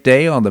a great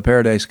day on the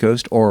Paradise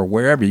Coast or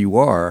wherever you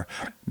are.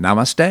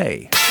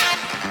 Namaste.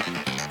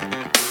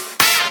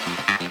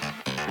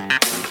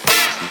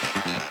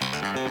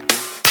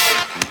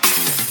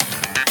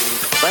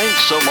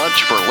 Thanks so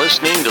much for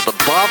listening to The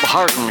Bob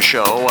Harden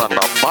Show on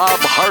the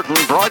Bob Harden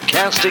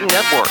Broadcasting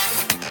Network.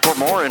 For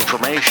more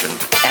information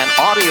and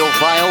audio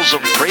files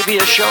of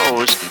previous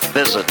shows,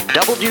 visit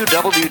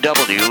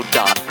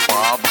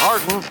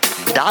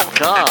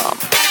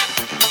www.bobharden.com.